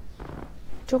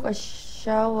took a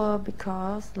shower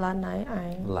because last night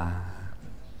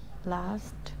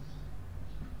last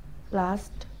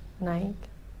night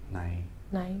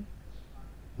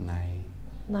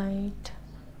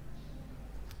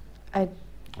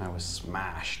I was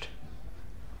smashed.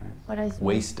 Right? What is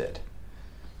Wasted.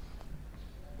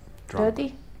 Drunk.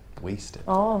 dirty? Wasted.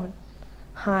 Oh,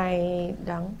 high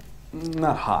down.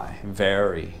 Not high.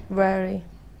 Very. Very.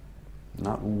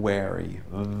 Not wary.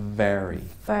 Very.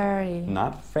 Very.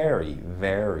 Not fairy.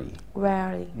 Very.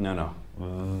 Very. No.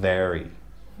 Very.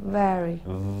 Very.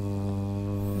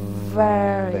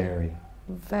 Very. Very.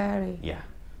 Very. Yeah.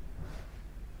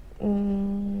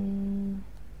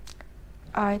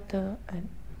 Either and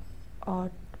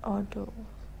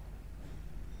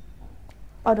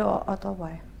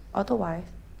otherwise.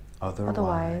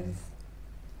 Otherwise.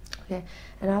 Okay.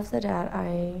 And after that,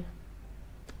 I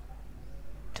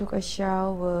took a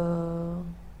shower,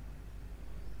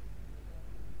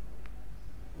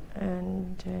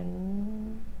 and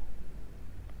then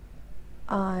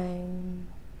I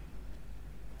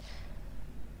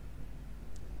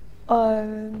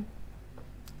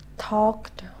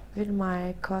talked with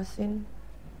my cousin.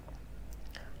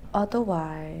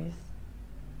 Otherwise,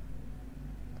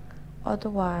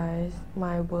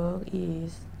 my work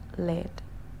is late.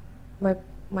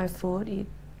 My food is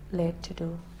late to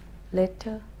do. Late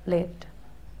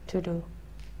to do.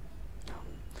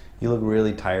 You look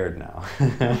really tired now.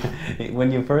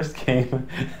 When you first came,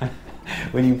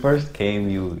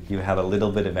 you had a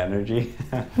little bit of energy,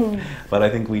 but I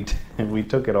think we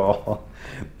took it all.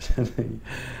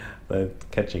 But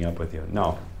catching up with you,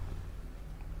 no.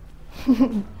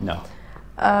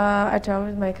 I talked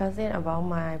with my cousin about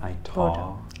my I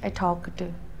product. I talked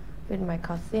with my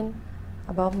cousin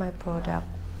about my product.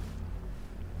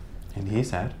 And he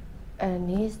said? And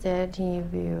he said he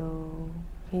will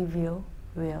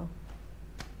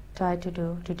try to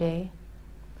do today.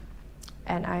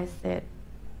 And I said,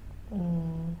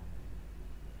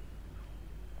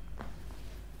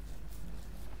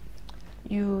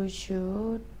 you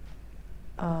should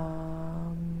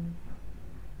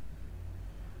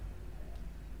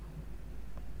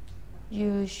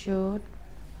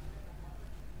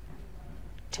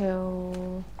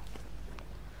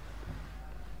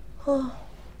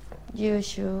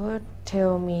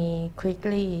tell me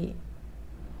quickly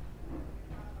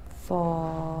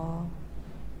for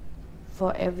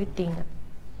everything.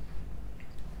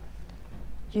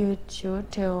 You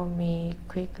should tell me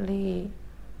quickly,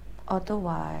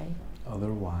 otherwise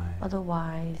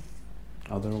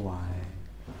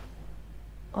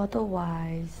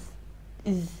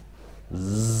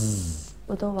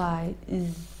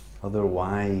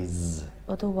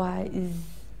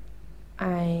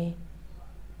I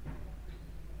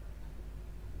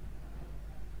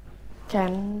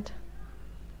can't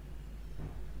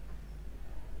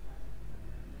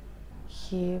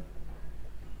keep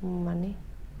money.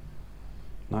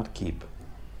 Not keep.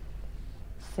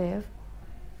 Save.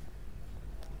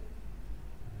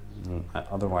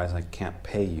 Otherwise, I can't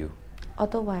pay you.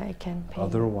 Otherwise, I can't pay.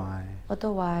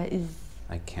 Otherwise,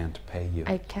 I can't pay you.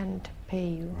 I can't pay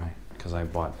you. Right, because I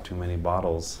bought too many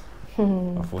bottles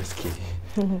of whiskey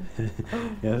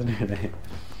yesterday.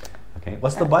 Okay,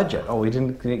 what's the budget? Oh, we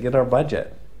didn't get our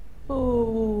budget.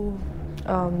 Oh,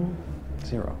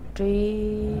 0.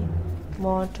 3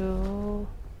 more to.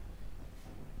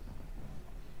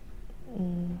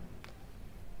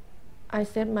 I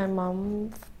said my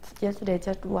mom yesterday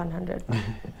just 100.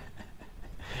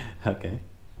 Okay.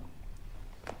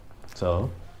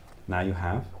 So, now you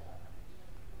have,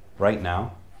 right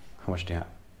now, how much do you have?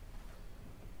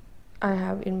 I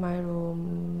have in my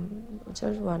room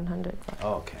just 100.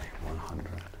 Okay,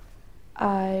 100.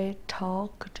 I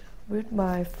talked with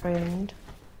my friend.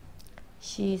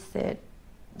 She said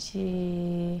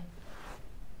she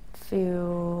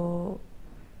feel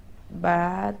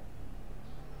bad.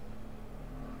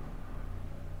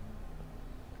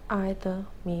 Either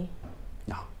me.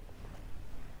 No.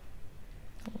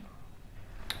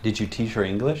 Did you teach her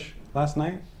English last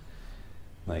night?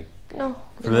 Like, No.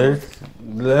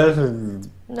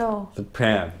 No. the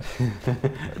pen.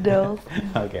 No.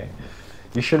 Okay.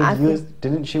 You should have used,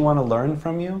 didn't she want to learn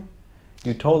from you?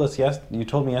 You told us you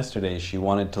told me yesterday she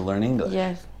wanted to learn English.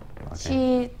 Yes. Okay.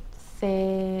 She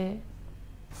say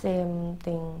same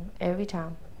thing every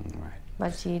time, Right.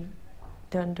 but she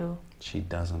don't do. She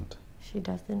doesn't She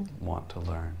doesn't. want to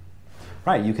learn.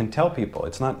 Right, you can tell people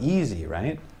it's not easy,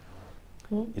 right?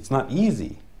 It's not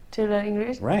easy. To learn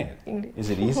English? Right. English. Is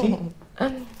it easy?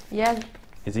 Yes.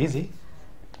 It's easy.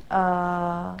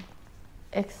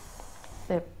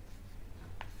 Except.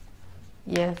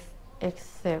 Yes.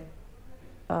 Except.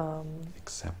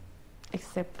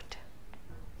 Except.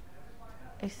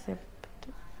 Except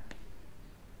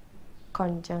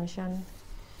conjunction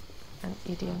and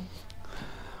idiom.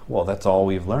 Well, that's all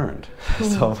we've learned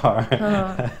so far.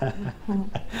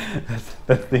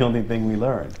 That's the only thing we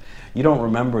learned. You don't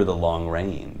remember the long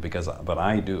rain, but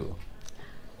I do.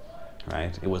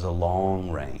 Right? It was a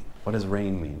long rain. What does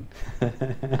rain mean?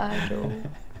 I do.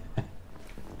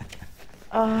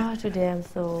 Today I'm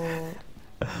so.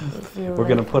 I'm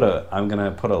gonna put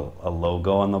a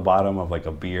logo on the bottom of like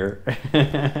a beer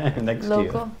next to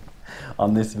you.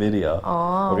 On this video,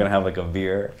 we're gonna have like a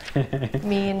beer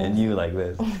and you like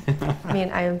this.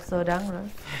 I am so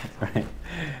done. Right?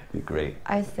 Great.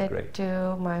 I said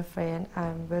to my friend,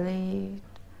 I'm really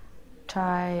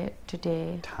tired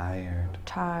today. Tired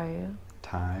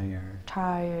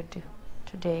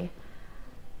Today.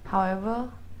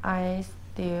 However, I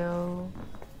still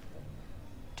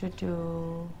to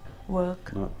do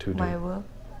work. Not to do. My work.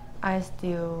 I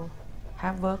still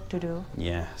have work to do.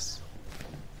 Yes.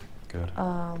 Good.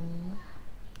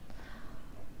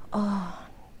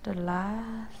 The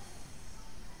last.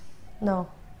 No,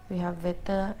 we have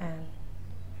weather and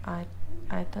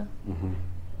either.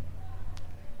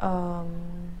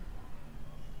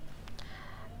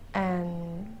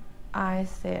 And I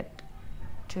said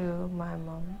to my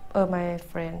my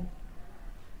friend,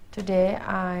 today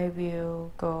I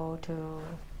will go to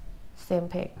same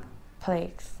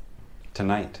place.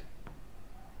 Tonight.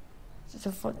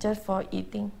 Just for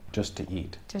eating. Just to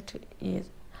eat. Just to eat.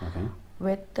 Okay.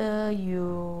 Whether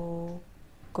you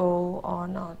go or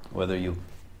not. Whether you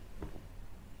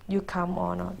come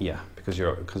or not. Yeah,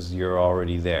 because you're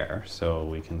already there, so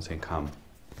we can say come.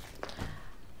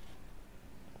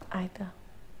 Either.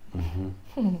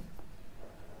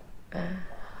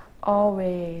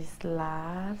 Always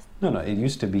last. No, it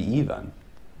used to be even.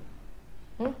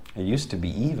 It used to be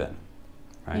even,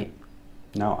 right?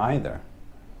 Now either.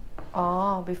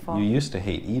 Before. You used to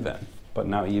hate even, but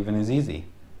now even is easy.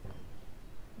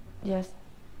 Yes.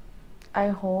 I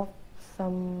hope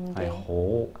someday.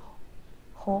 Hope.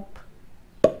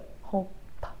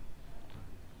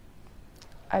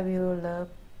 I will love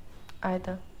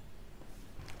either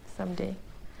someday.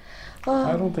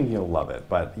 I don't think you'll love it,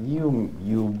 but you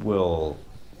will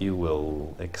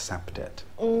accept it.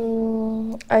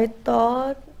 I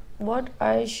thought what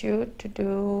I should to do.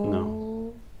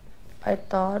 No. I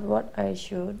thought what I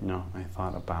should. No, I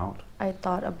thought about. I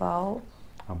thought about.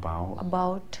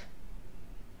 About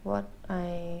what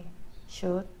I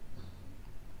should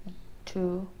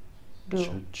to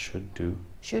do. Should do.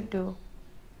 Should do.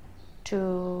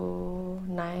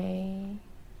 Tonight.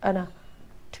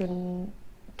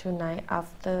 Tonight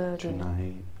after dinner.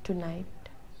 Tonight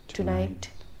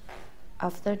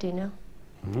after dinner.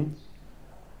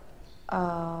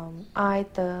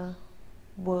 Either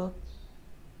work.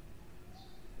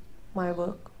 My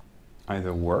work.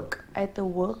 Either work.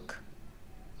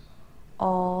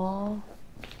 Or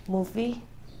movie.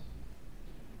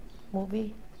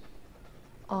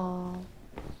 Or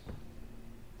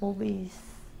movies.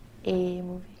 A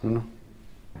movie. No.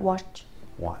 Watch.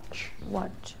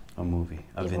 A movie.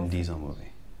 A Vin Diesel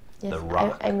movie. Yes, The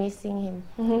Rock. I'm missing him.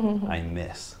 I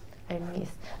miss.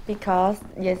 Because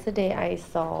yesterday I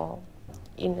saw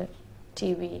in the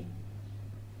TV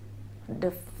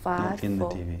the fast. Not in the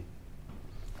food. TV.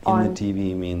 On- In the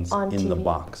TV means on in the TV.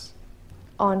 box.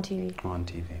 On TV. On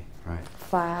TV, right.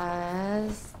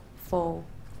 Fast four.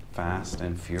 Fast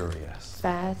and Furious.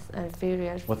 Fast and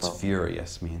Furious. What's 4.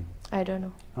 furious mean? I don't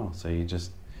know. Oh, so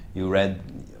you read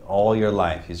all your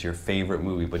life is your favorite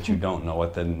movie, but you don't know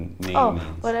what the name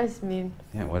means. What does it mean?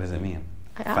 Yeah, what does it mean?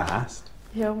 I- Fast?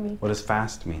 Help me. What does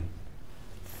fast mean?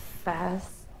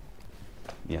 Fast.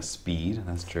 Yes, speed,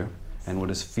 that's true. And what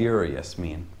does furious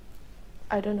mean?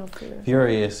 I don't know. Furious.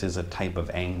 Furious is a type of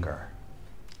anger.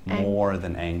 More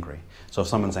than angry. So if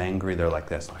someone's angry, they're like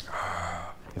this, like,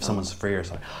 if someone's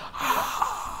furious, like,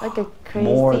 Like a crazy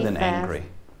more than fast. angry.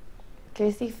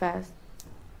 Crazy fast.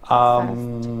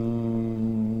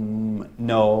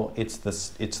 No, it's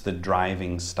the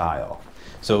driving style.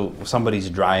 So somebody's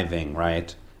driving,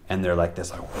 right? And they're like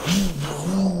this, like,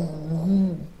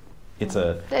 It's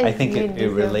a. That I is think Vin it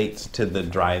Diesel. relates to the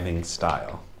driving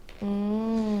style.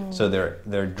 So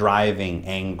they're driving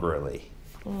angrily.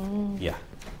 Yeah,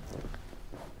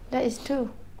 That is true.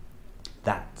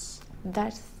 that's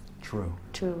That's true.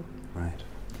 true. Right.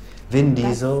 Vin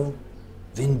Diesel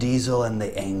and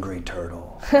the Angry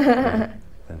Turtle. Right.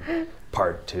 Then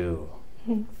part 2.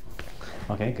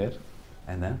 Okay, good.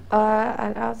 And then?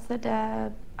 And after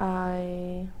that,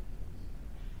 I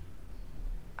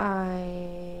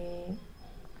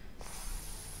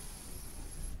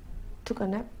took a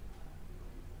nap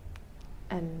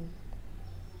and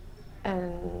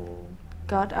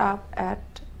got up at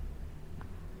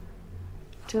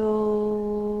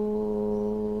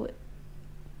 2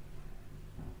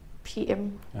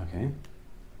 p.m. Okay.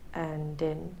 and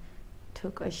then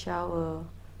took a shower,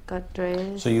 got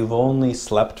dressed. So you've only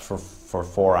slept for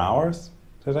 4 hours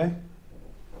today?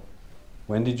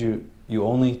 When did you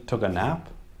only took a nap?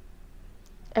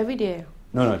 Every day.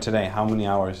 No, today. How many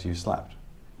hours you slept?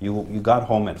 You got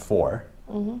home at 4,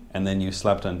 and then you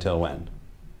slept until when?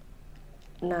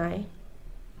 9.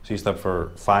 So you slept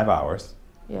for 5 hours,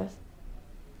 Yes.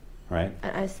 right?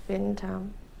 And I spend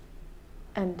time,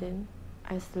 and then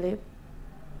I sleep,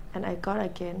 and I got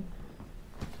again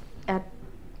at.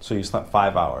 So you slept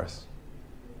 5 hours.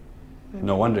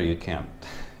 No wonder you can't.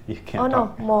 You can't. Oh no,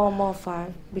 talk. more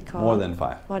 5 because. More than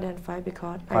 5. More than 5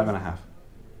 because. 5 and a half.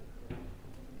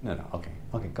 No. Okay.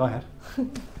 Go ahead.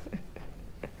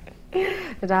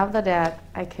 And after that,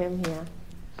 I came here.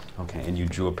 Okay, and you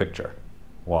drew a picture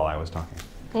while I was talking.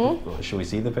 Should we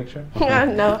see the picture?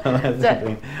 No, That's the that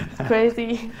thing.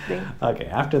 crazy thing. Okay,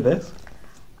 after this,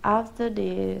 After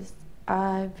this,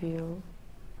 I will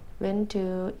went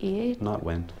to eat. not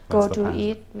went. Go That's the to past.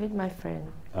 eat with my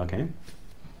friend. Okay.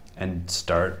 And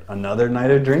start another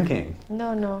night of drinking.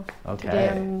 No. Okay.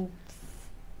 Today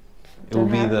It will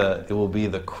don't be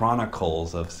the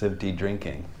chronicles of Sivti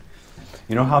drinking.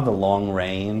 You know how the long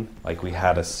rain, like we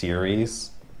had a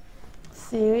series?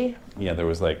 Siri. Yeah, there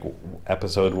was like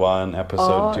episode 1,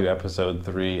 episode Oh. 2, episode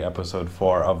 3, episode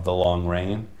 4 of the long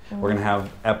rain. We're going to have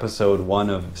episode 1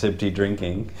 of Sivti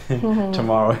drinking.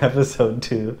 Tomorrow, episode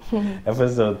 2,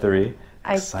 episode 3.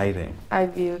 Exciting. I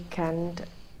will can't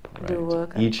do Right.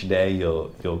 work. Each day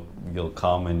you'll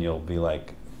come and you'll be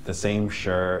like the same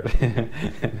shirt.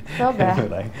 So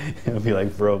bad. It'll be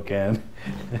like broken.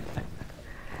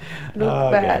 Look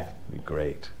Okay. bad.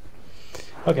 Great.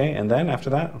 Okay, and then after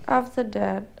that? After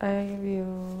that, I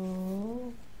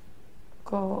will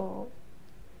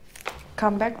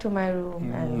come back to my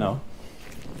room and No.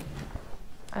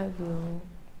 I will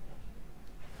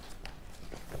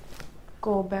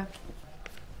go back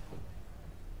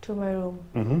to my room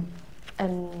Mm-hmm.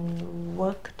 and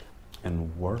work.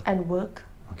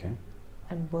 Okay.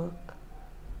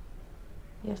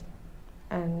 Yes.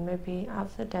 And maybe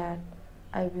after that,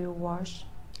 I will watch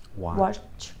What?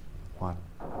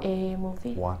 a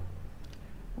movie. What?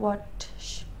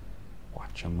 Watch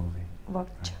Watch a movie.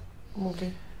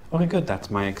 movie. Okay, good. That's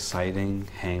my exciting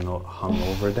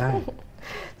hungover day.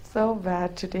 So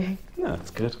bad today. No,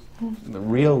 it's good. The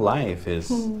real life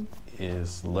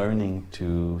is learning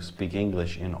to speak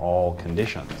English in all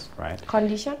conditions, right?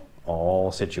 Condition?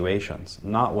 All situations.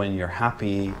 Not when you're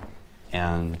happy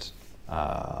and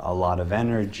a lot of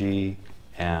energy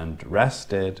and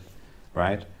rested,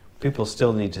 right? People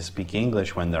still need to speak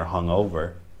English when they're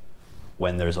hungover,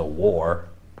 when there's a war,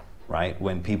 right?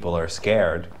 When people are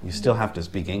scared, you still have to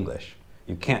speak English.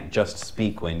 You can't just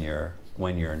speak when you're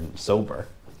sober.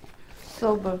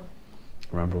 Sober.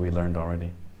 Remember we learned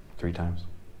already 3 times?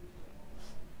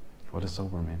 What does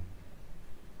sober mean?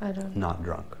 I don't. Not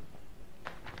drunk.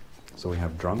 So we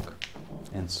have drunk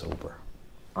and sober.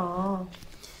 Oh.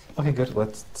 Okay, good.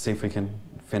 Let's see if we can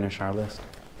finish our list.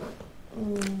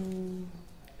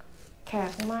 แข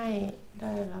กไม่ไ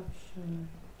ด้รับเชิญ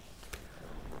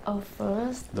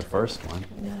first The first one.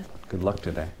 yes. Good luck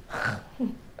today.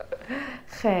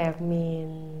 แขก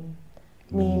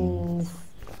means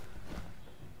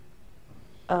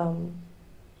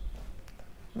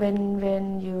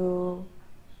when you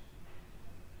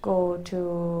go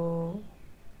to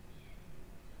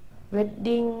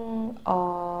wedding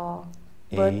or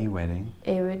A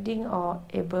wedding. or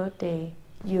a birthday,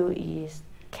 you is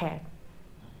แขก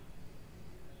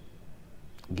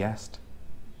Guest.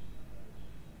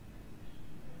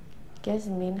 guess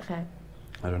mean แขก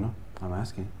I don't know. I'm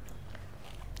asking.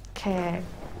 แขก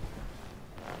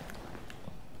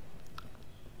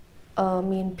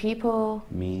mean people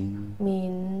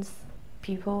means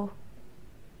people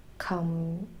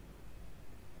come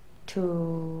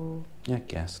to Yeah,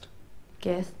 guest.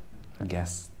 guest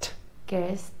Guest.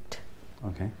 guest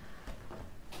Okay.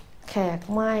 แขก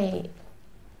ไ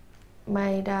ม่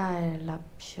ได้รับ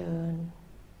เชิญ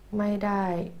ไม่ได้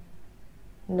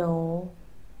no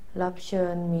รับเชิ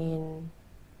ญ mean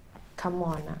come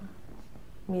on อะ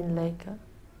mean like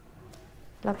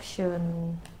รับเชิญ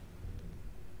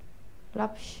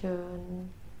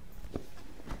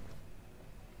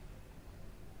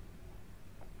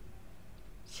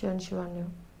เชิญชวนอยู่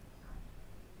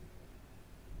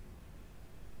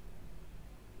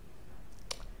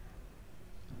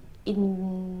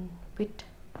invite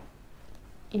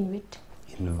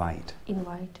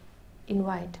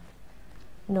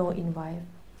no invite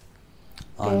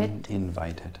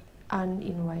uninvited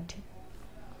uninvited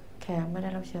แขกไม่ได้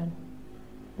รับเชิญ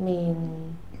mean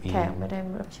แขกไม่ได้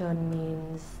รับเชิญ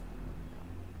means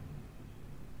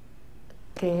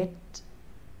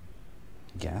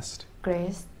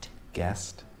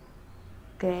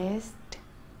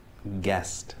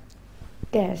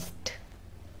guest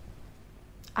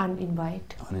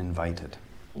uninvited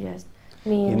yes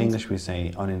means in English we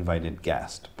say uninvited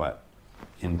guest but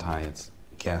in Thai it's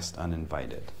guest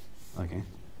uninvited okay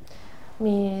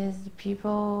means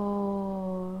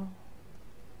people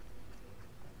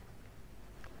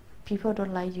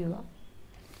don't like you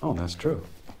oh that's true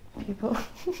people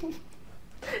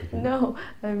no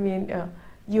I mean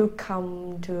you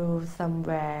come to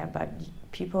somewhere but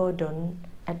people don't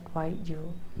invite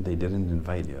you they didn't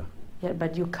invite you yeah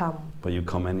but you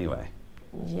come anyway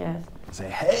yes say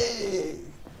hey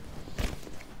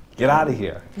get out of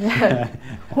here yeah.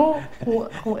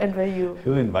 who invite you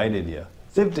who invited you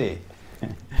Sipti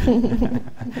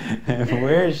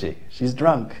where is she she's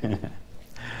drunk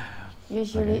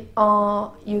usually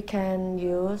or you can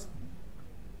use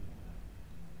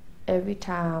every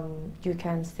time you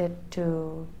can say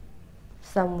to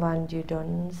someone you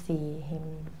don't see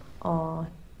him or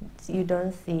you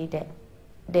don't see them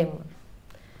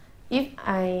if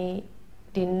I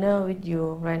dinner with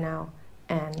you right now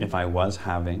and if I was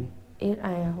having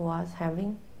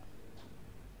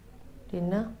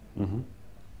dinner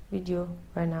with you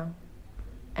right now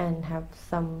and have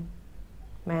some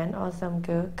man or some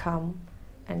girl come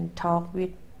and talk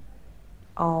with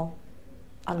all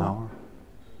a lot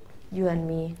you and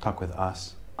me talk with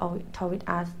us or talk with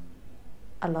us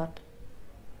a lot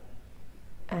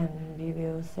and we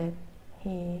will say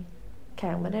he แข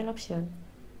กไม่ได้รับเชิญ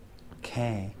แข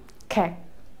ก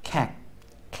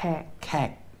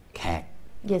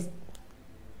yes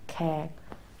แขก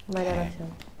ไม่ได้รับเชิ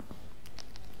ญ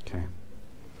okay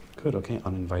good okay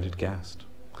uninvited guest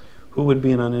who would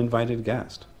be an uninvited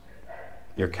guest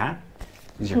your cat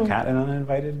is your cat an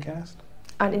uninvited guest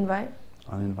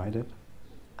uninvited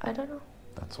I don't know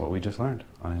that's what we just learned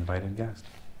uninvited guest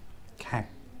cat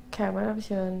แขกไม่ได้รับเ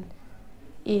ชิญ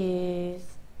is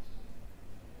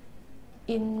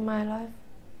in my life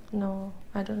no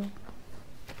I don't know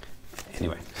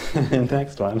anyway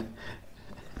next one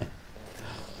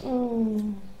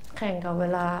แข่งกับเว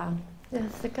ลา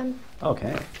just second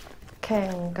okay แข่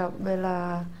งกับเวลา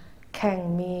แข่ง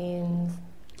means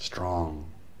strong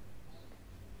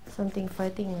something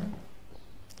fighting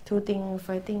two things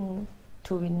fighting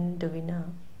to win the winner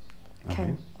แข่ง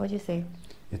what you say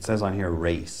it says on here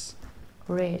race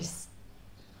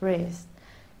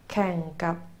แข่ง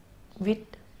กับ with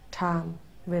time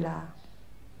เวลา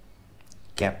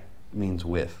gap means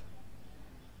with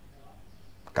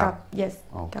กับ yes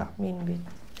กับ mean with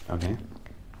okay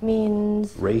means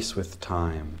race with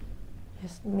time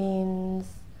yes means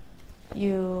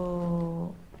you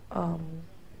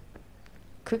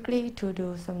quickly to do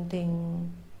something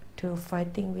to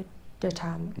fighting with the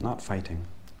time not fighting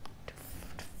to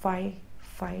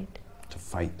fight to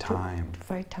fight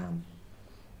time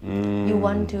you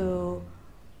want to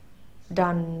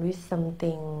done with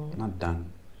something not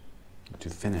done to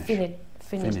finish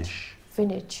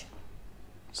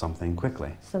something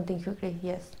quickly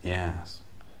yes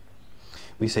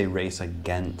we say race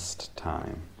against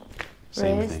time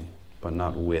same thing but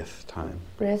not with time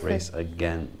race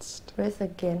against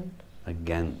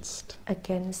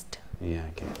yeah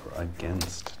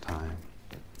against time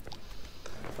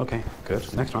okay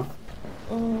good next one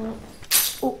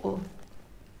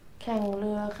แข่งเ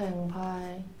รือแข่งพาย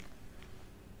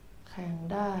แข่ง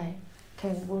ได้แ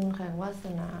ข่งบุญแข่งวาส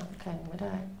นาแข่งไม่ไ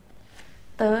ด้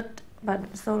third but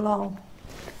so long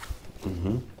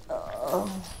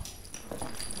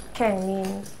แข่ง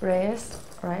means race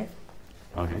right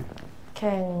okay แ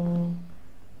ข่ง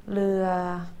เรือ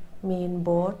mean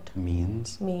boat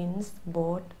means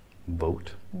boat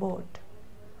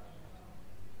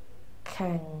แ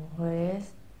ข่ง race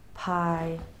พาย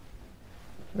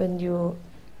when you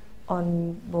on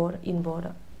boat in boat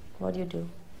what you do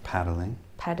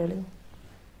paddling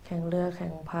แข่ แข่งเรือแข่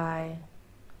งพาย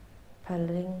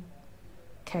paddling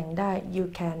แข่งได้ you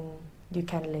can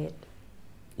race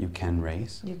You can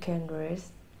race. you can race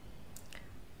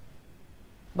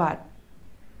but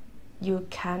you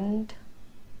can't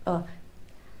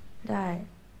ได้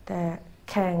แต่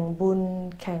แข่งบุญ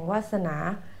แข่งวาสนา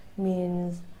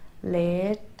means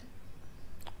race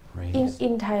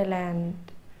in Thailand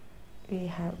we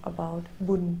have about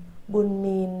บุญ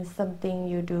means something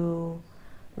you do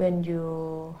when you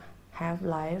have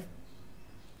life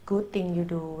good thing you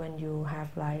do when you have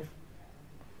life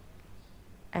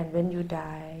and when you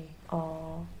die or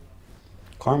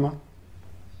Karma.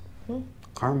 Hmm?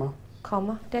 Karma.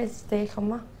 Karma they say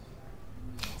karma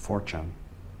Fortune.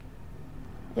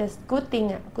 yes good thing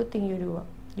you do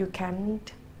you can't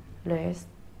race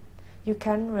you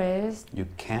can't race You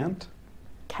can't.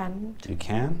 can't You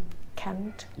can.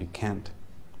 can't You can't.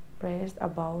 race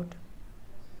about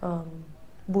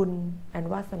บุญ and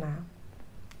วาสนา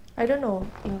I don't know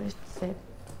English said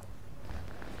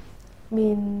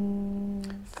mean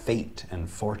Fate and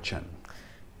fortune.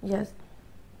 yes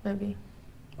maybe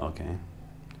Okay.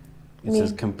 It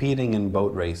says competing in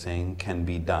boat racing can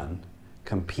be done.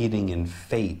 Competing in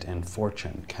fate and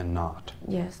fortune cannot.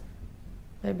 yes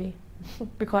maybe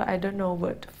because I don't know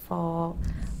word for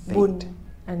Fate. บุญ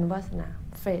and วาสนา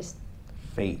fate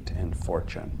Fate and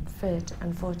fortune. fate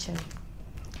and fortune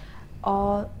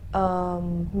or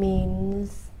means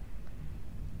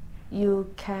you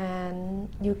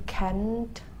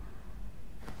can't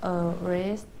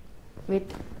race with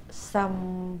some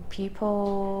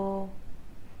people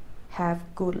have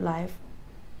good life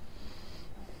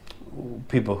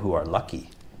People who are lucky.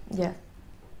 yes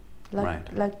Right.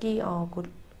 lucky or good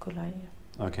life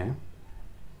Okay.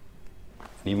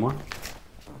 Any more?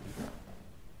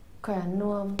 แขวนน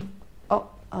วม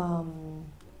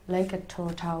like a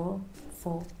towel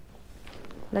for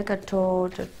like a towel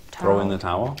Throw in the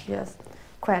towel yes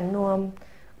แขวนนวม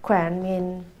แขวน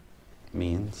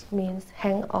means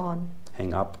hang on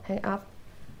hang up. hang up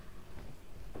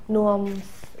นวม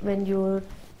when you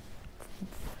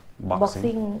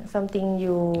boxing something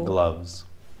you Gloves.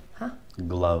 huh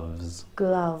Gloves.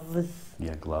 gloves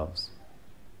Yeah, gloves.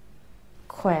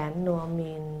 แขวนนวม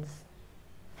means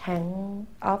hang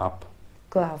up Up.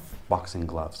 glove Boxing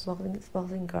gloves.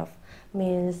 boxing glove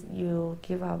means you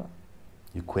give up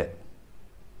You quit.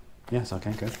 Yes,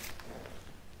 okay, good.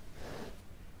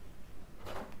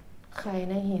 ไข่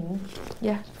ในหิน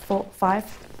yeah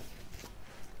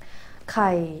 5 ไ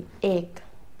ข่เอก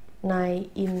ใน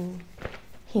in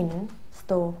หิน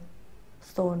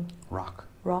stone Rock.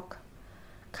 rock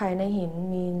ไข่ในหิน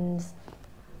means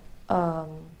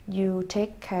you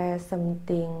take care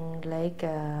something like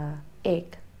egg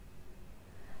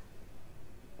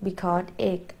because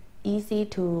egg easy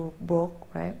to broke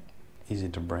right Easy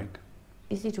to break.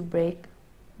 easy to break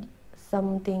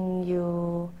something you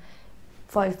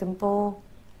for example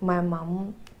my mom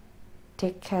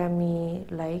take care me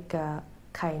like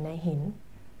ไข่ในหิน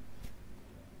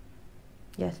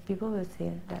yes people will say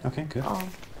that Okay, good.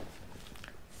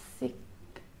 sick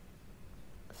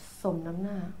สมน้ำห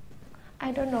น้า I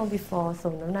don't know before ส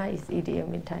มน้ำหน้า is idiom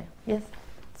in Thai yes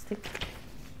sick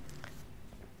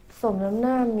สมน้ำห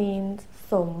น้า means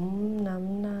สมน้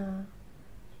ำหน้า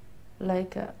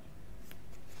like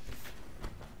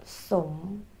สม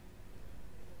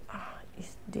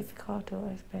it's difficult to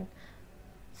explain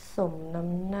สมน้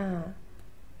ำหน้า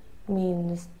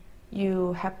means you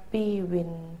happy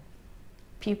when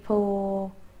people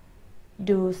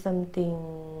do something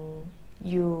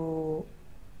you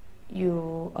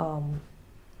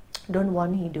don't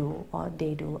want he do or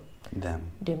they do Them.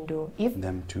 them do if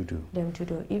Them to do. them to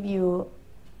do if you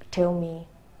tell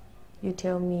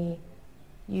me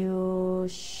you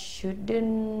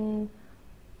shouldn't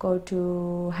go to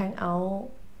hang out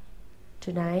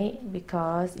tonight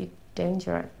because it's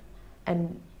dangerous and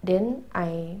then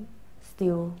I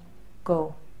still go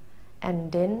and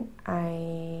then I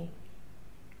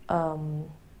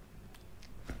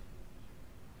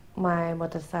my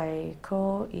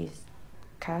motorcycle is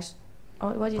crashed oh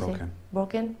what do you say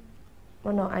broken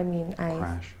oh no I mean I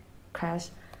crash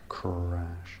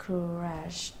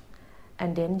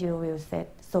and then you will say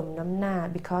สมน้ำหน้า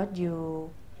because you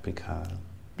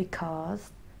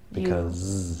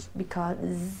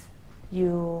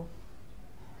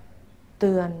เ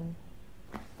ตือน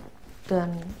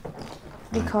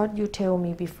because you tell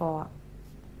me before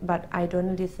but I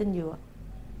don't listen you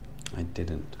I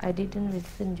didn't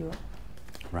listen you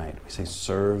Right. We say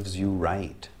serves you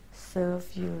right. serve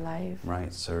you life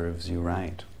Right, serves you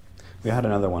right. We had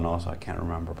another one also, I can't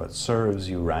remember, but serves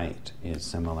you right is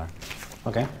similar.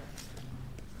 Okay.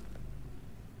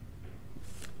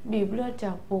 บีบเลือดจ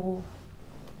ากปู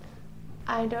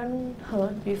I don't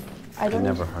heard before I I don't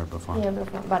never heard before. hear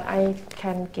before but I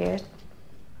can guess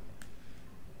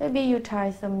maybe you try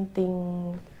something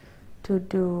to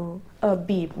do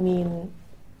beep mean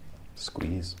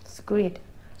Squeeze. squeeze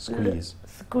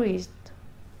Squeeze.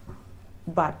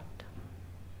 blood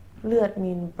เลือด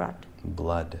mean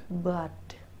Blood. blood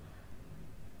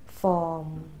form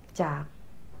จาก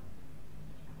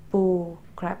ปู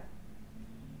crab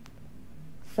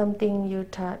something you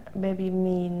try maybe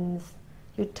means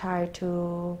you try to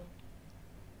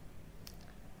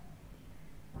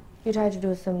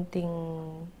do something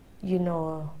you know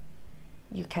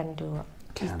you can do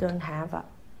you don't have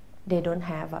they don't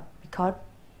have because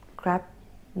crab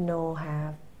no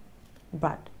have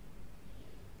blood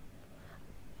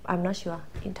I'm not sure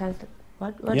in terms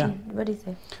what do you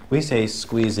say We say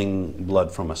squeezing blood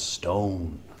from a stone.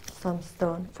 from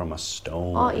stone From a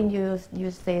stone. oh in you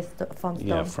say from stone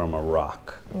Yeah, from a rock.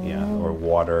 Yeah, or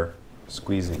water.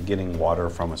 Getting water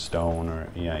from a stone, or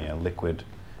liquid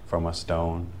from a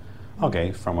stone. Okay,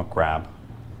 from a crab.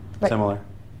 But Similar.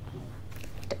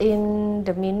 in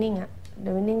the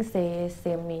meaning say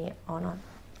same me or not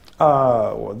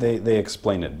Well, they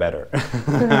explain it better.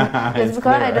 it's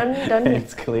because I don't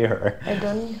It's clearer. I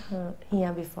don't hear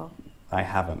before I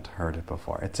haven't heard it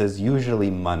before. It says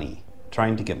usually money.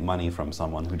 Trying to get money from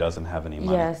someone who doesn't have any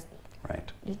money. yes Right.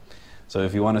 So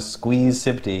if you want to squeeze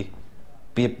Sipti,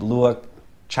 bip luak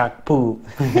chak poo.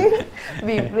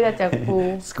 บีบเลือดจากปู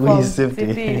Squeeze from Sipti.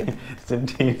 city.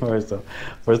 Sipti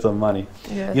for some money.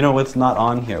 Yes. You know what's not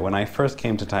on here? When I first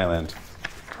came to Thailand,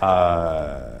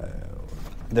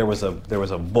 there was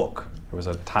a book. There was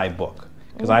a Thai book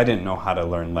because I didn't know how to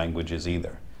learn languages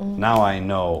either. Now I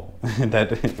know that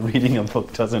reading a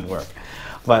book doesn't work.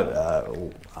 But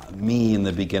me in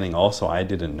the beginning also I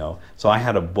didn't know. So I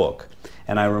had a book,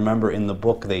 and I remember in the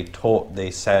book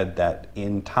they said that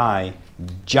in Thai,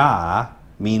 ja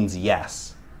means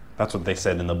yes. That's what they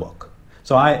said in the book.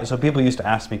 So people used to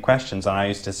ask me questions, and I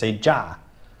used to say ja,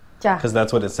 จ้ะ because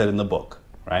that's what it said in the book,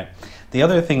 right? The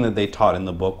other thing that they taught in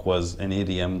the book was an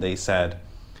idiom. They said,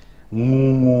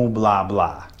 "Moo blah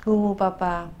blah." งูปลาปล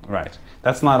า Right.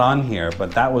 That's not on here, but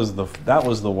that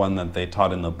was the one that they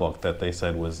taught in the book that they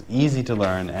said was easy to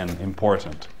learn and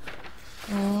important.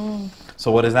 So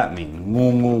what does that mean?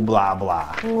 Moo moo blah blah.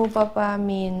 งูปลาปลา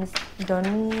means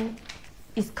don't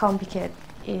it's complicated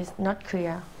it's not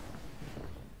clear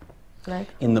like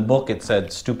In the book it said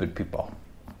stupid people.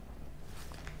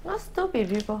 not stupid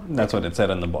people That's what it said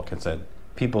in the book. It said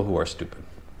people who are stupid.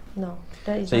 no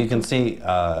that is So you not can see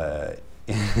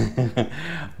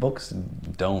books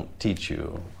don't teach you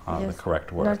yes, the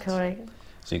correct words. not correct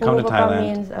So you come to Papa Thailand,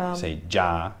 means, you say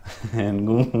ja and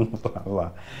blah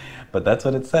blah. But that's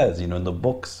what it says, in the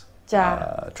books. จ้า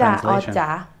จ้า or Translation. จ๋า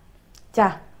จ้า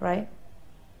right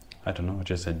I don't know. It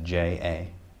just said J-A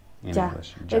in จ้า English.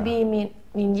 Ja. maybe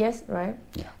mean yes right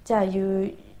Yeah. จ้า you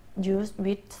use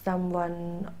with someone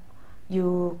you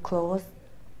close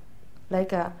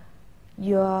like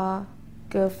your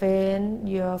girlfriend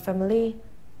your family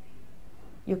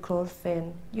your close friend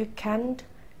you can't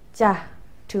จ้า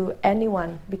to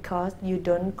anyone because you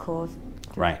don't close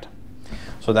Right.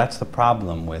 So that's the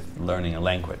problem with learning a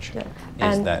language, Yeah.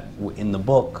 is And- that in the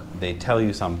book they tell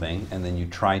you something and then you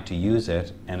try to use it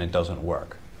and it doesn't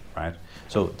work, right?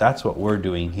 So that's what we're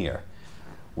doing here.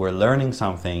 We're learning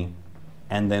something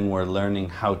and then we're learning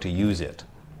how to use it.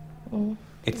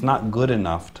 It's not good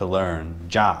enough to learn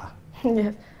ja.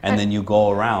 yes And then you go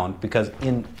around because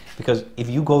if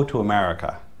you go to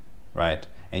America, right,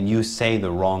 and you say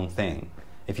the wrong thing,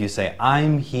 if you say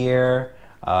I'm here,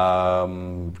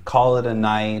 call it a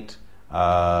night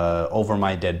over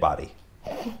my dead body,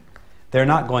 they're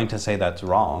not going to say that's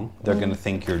wrong. They're going to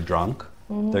think you're drunk.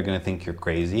 They're going to think you're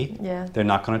crazy. Yeah. They're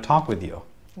not going to talk with you.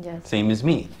 yes Same as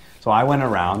me. So I went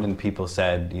around and people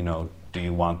said, do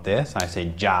you want this? I say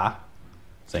ja,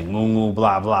 saying moo moo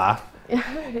blah blah. you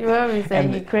will be saying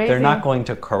And you crazy they're not going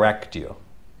to correct you,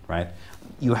 right?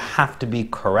 You have to be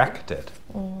corrected.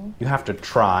 You have to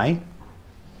try.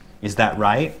 Is that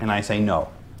right? And I say no.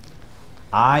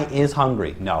 I is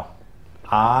hungry. No.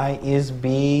 I is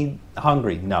be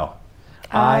hungry. No.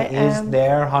 I is am-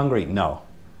 there hungry. No.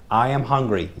 I am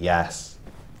hungry. Yes.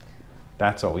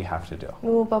 That's what we have to do.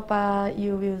 งูปลาปลา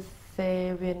you will say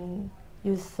when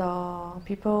you saw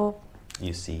people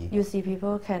You see. you see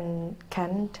people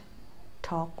can't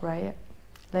talk right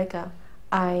like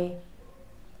I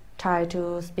try to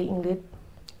speak English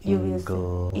you will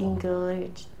say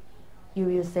English you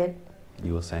will say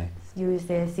You will say. you will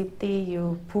say 10 you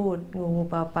พูดงู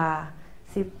ปลาปลา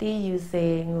 10 you say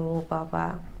งูปลาปลา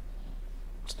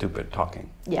stupid talking.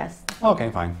 Yes. Okay,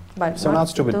 fine. But So not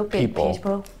stupid people.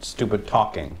 Stupid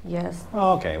talking. Yes.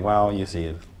 Okay, well, you see,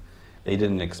 they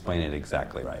didn't explain it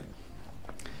exactly right.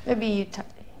 Maybe you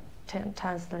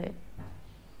translate.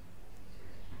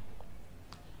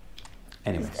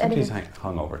 Anyway, somebody's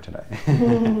hungover today.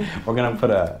 We're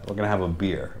gonna have a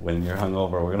beer when you're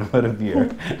hungover. We're gonna put a beer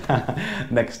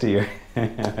next to your.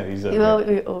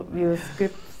 You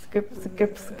skip.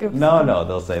 No.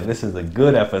 They'll say this is a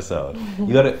good episode.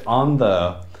 You got it on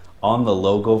the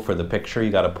logo for the picture.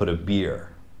 You got to put a beer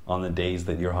on the days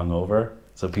that you're hungover,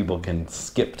 so people can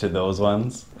skip to those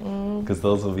ones because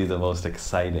those will be the most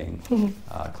exciting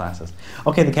classes.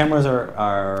 Okay, the cameras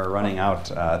are running out.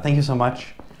 Thank you so much.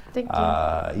 Thank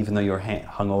you. Even though you're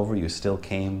hungover, you still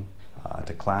came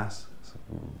to class. So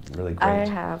really great.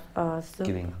 I have soup.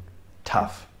 Getting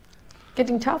tough.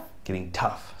 Getting tough. Getting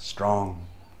tough, strong.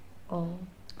 Oh.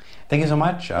 Thank you so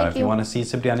much. If you you want to see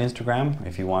Sibdi on Instagram,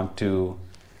 if you want to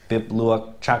Bip Luak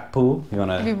Chak Pu, you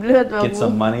want to get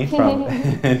some money from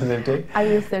Sibdi. I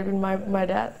will send with my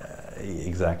dad.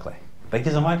 Exactly. Thank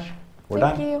you so much. We're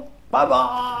done. Thank you. Bye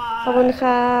bye. ขอบคุณ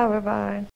ค่ะ บ๊ายบาย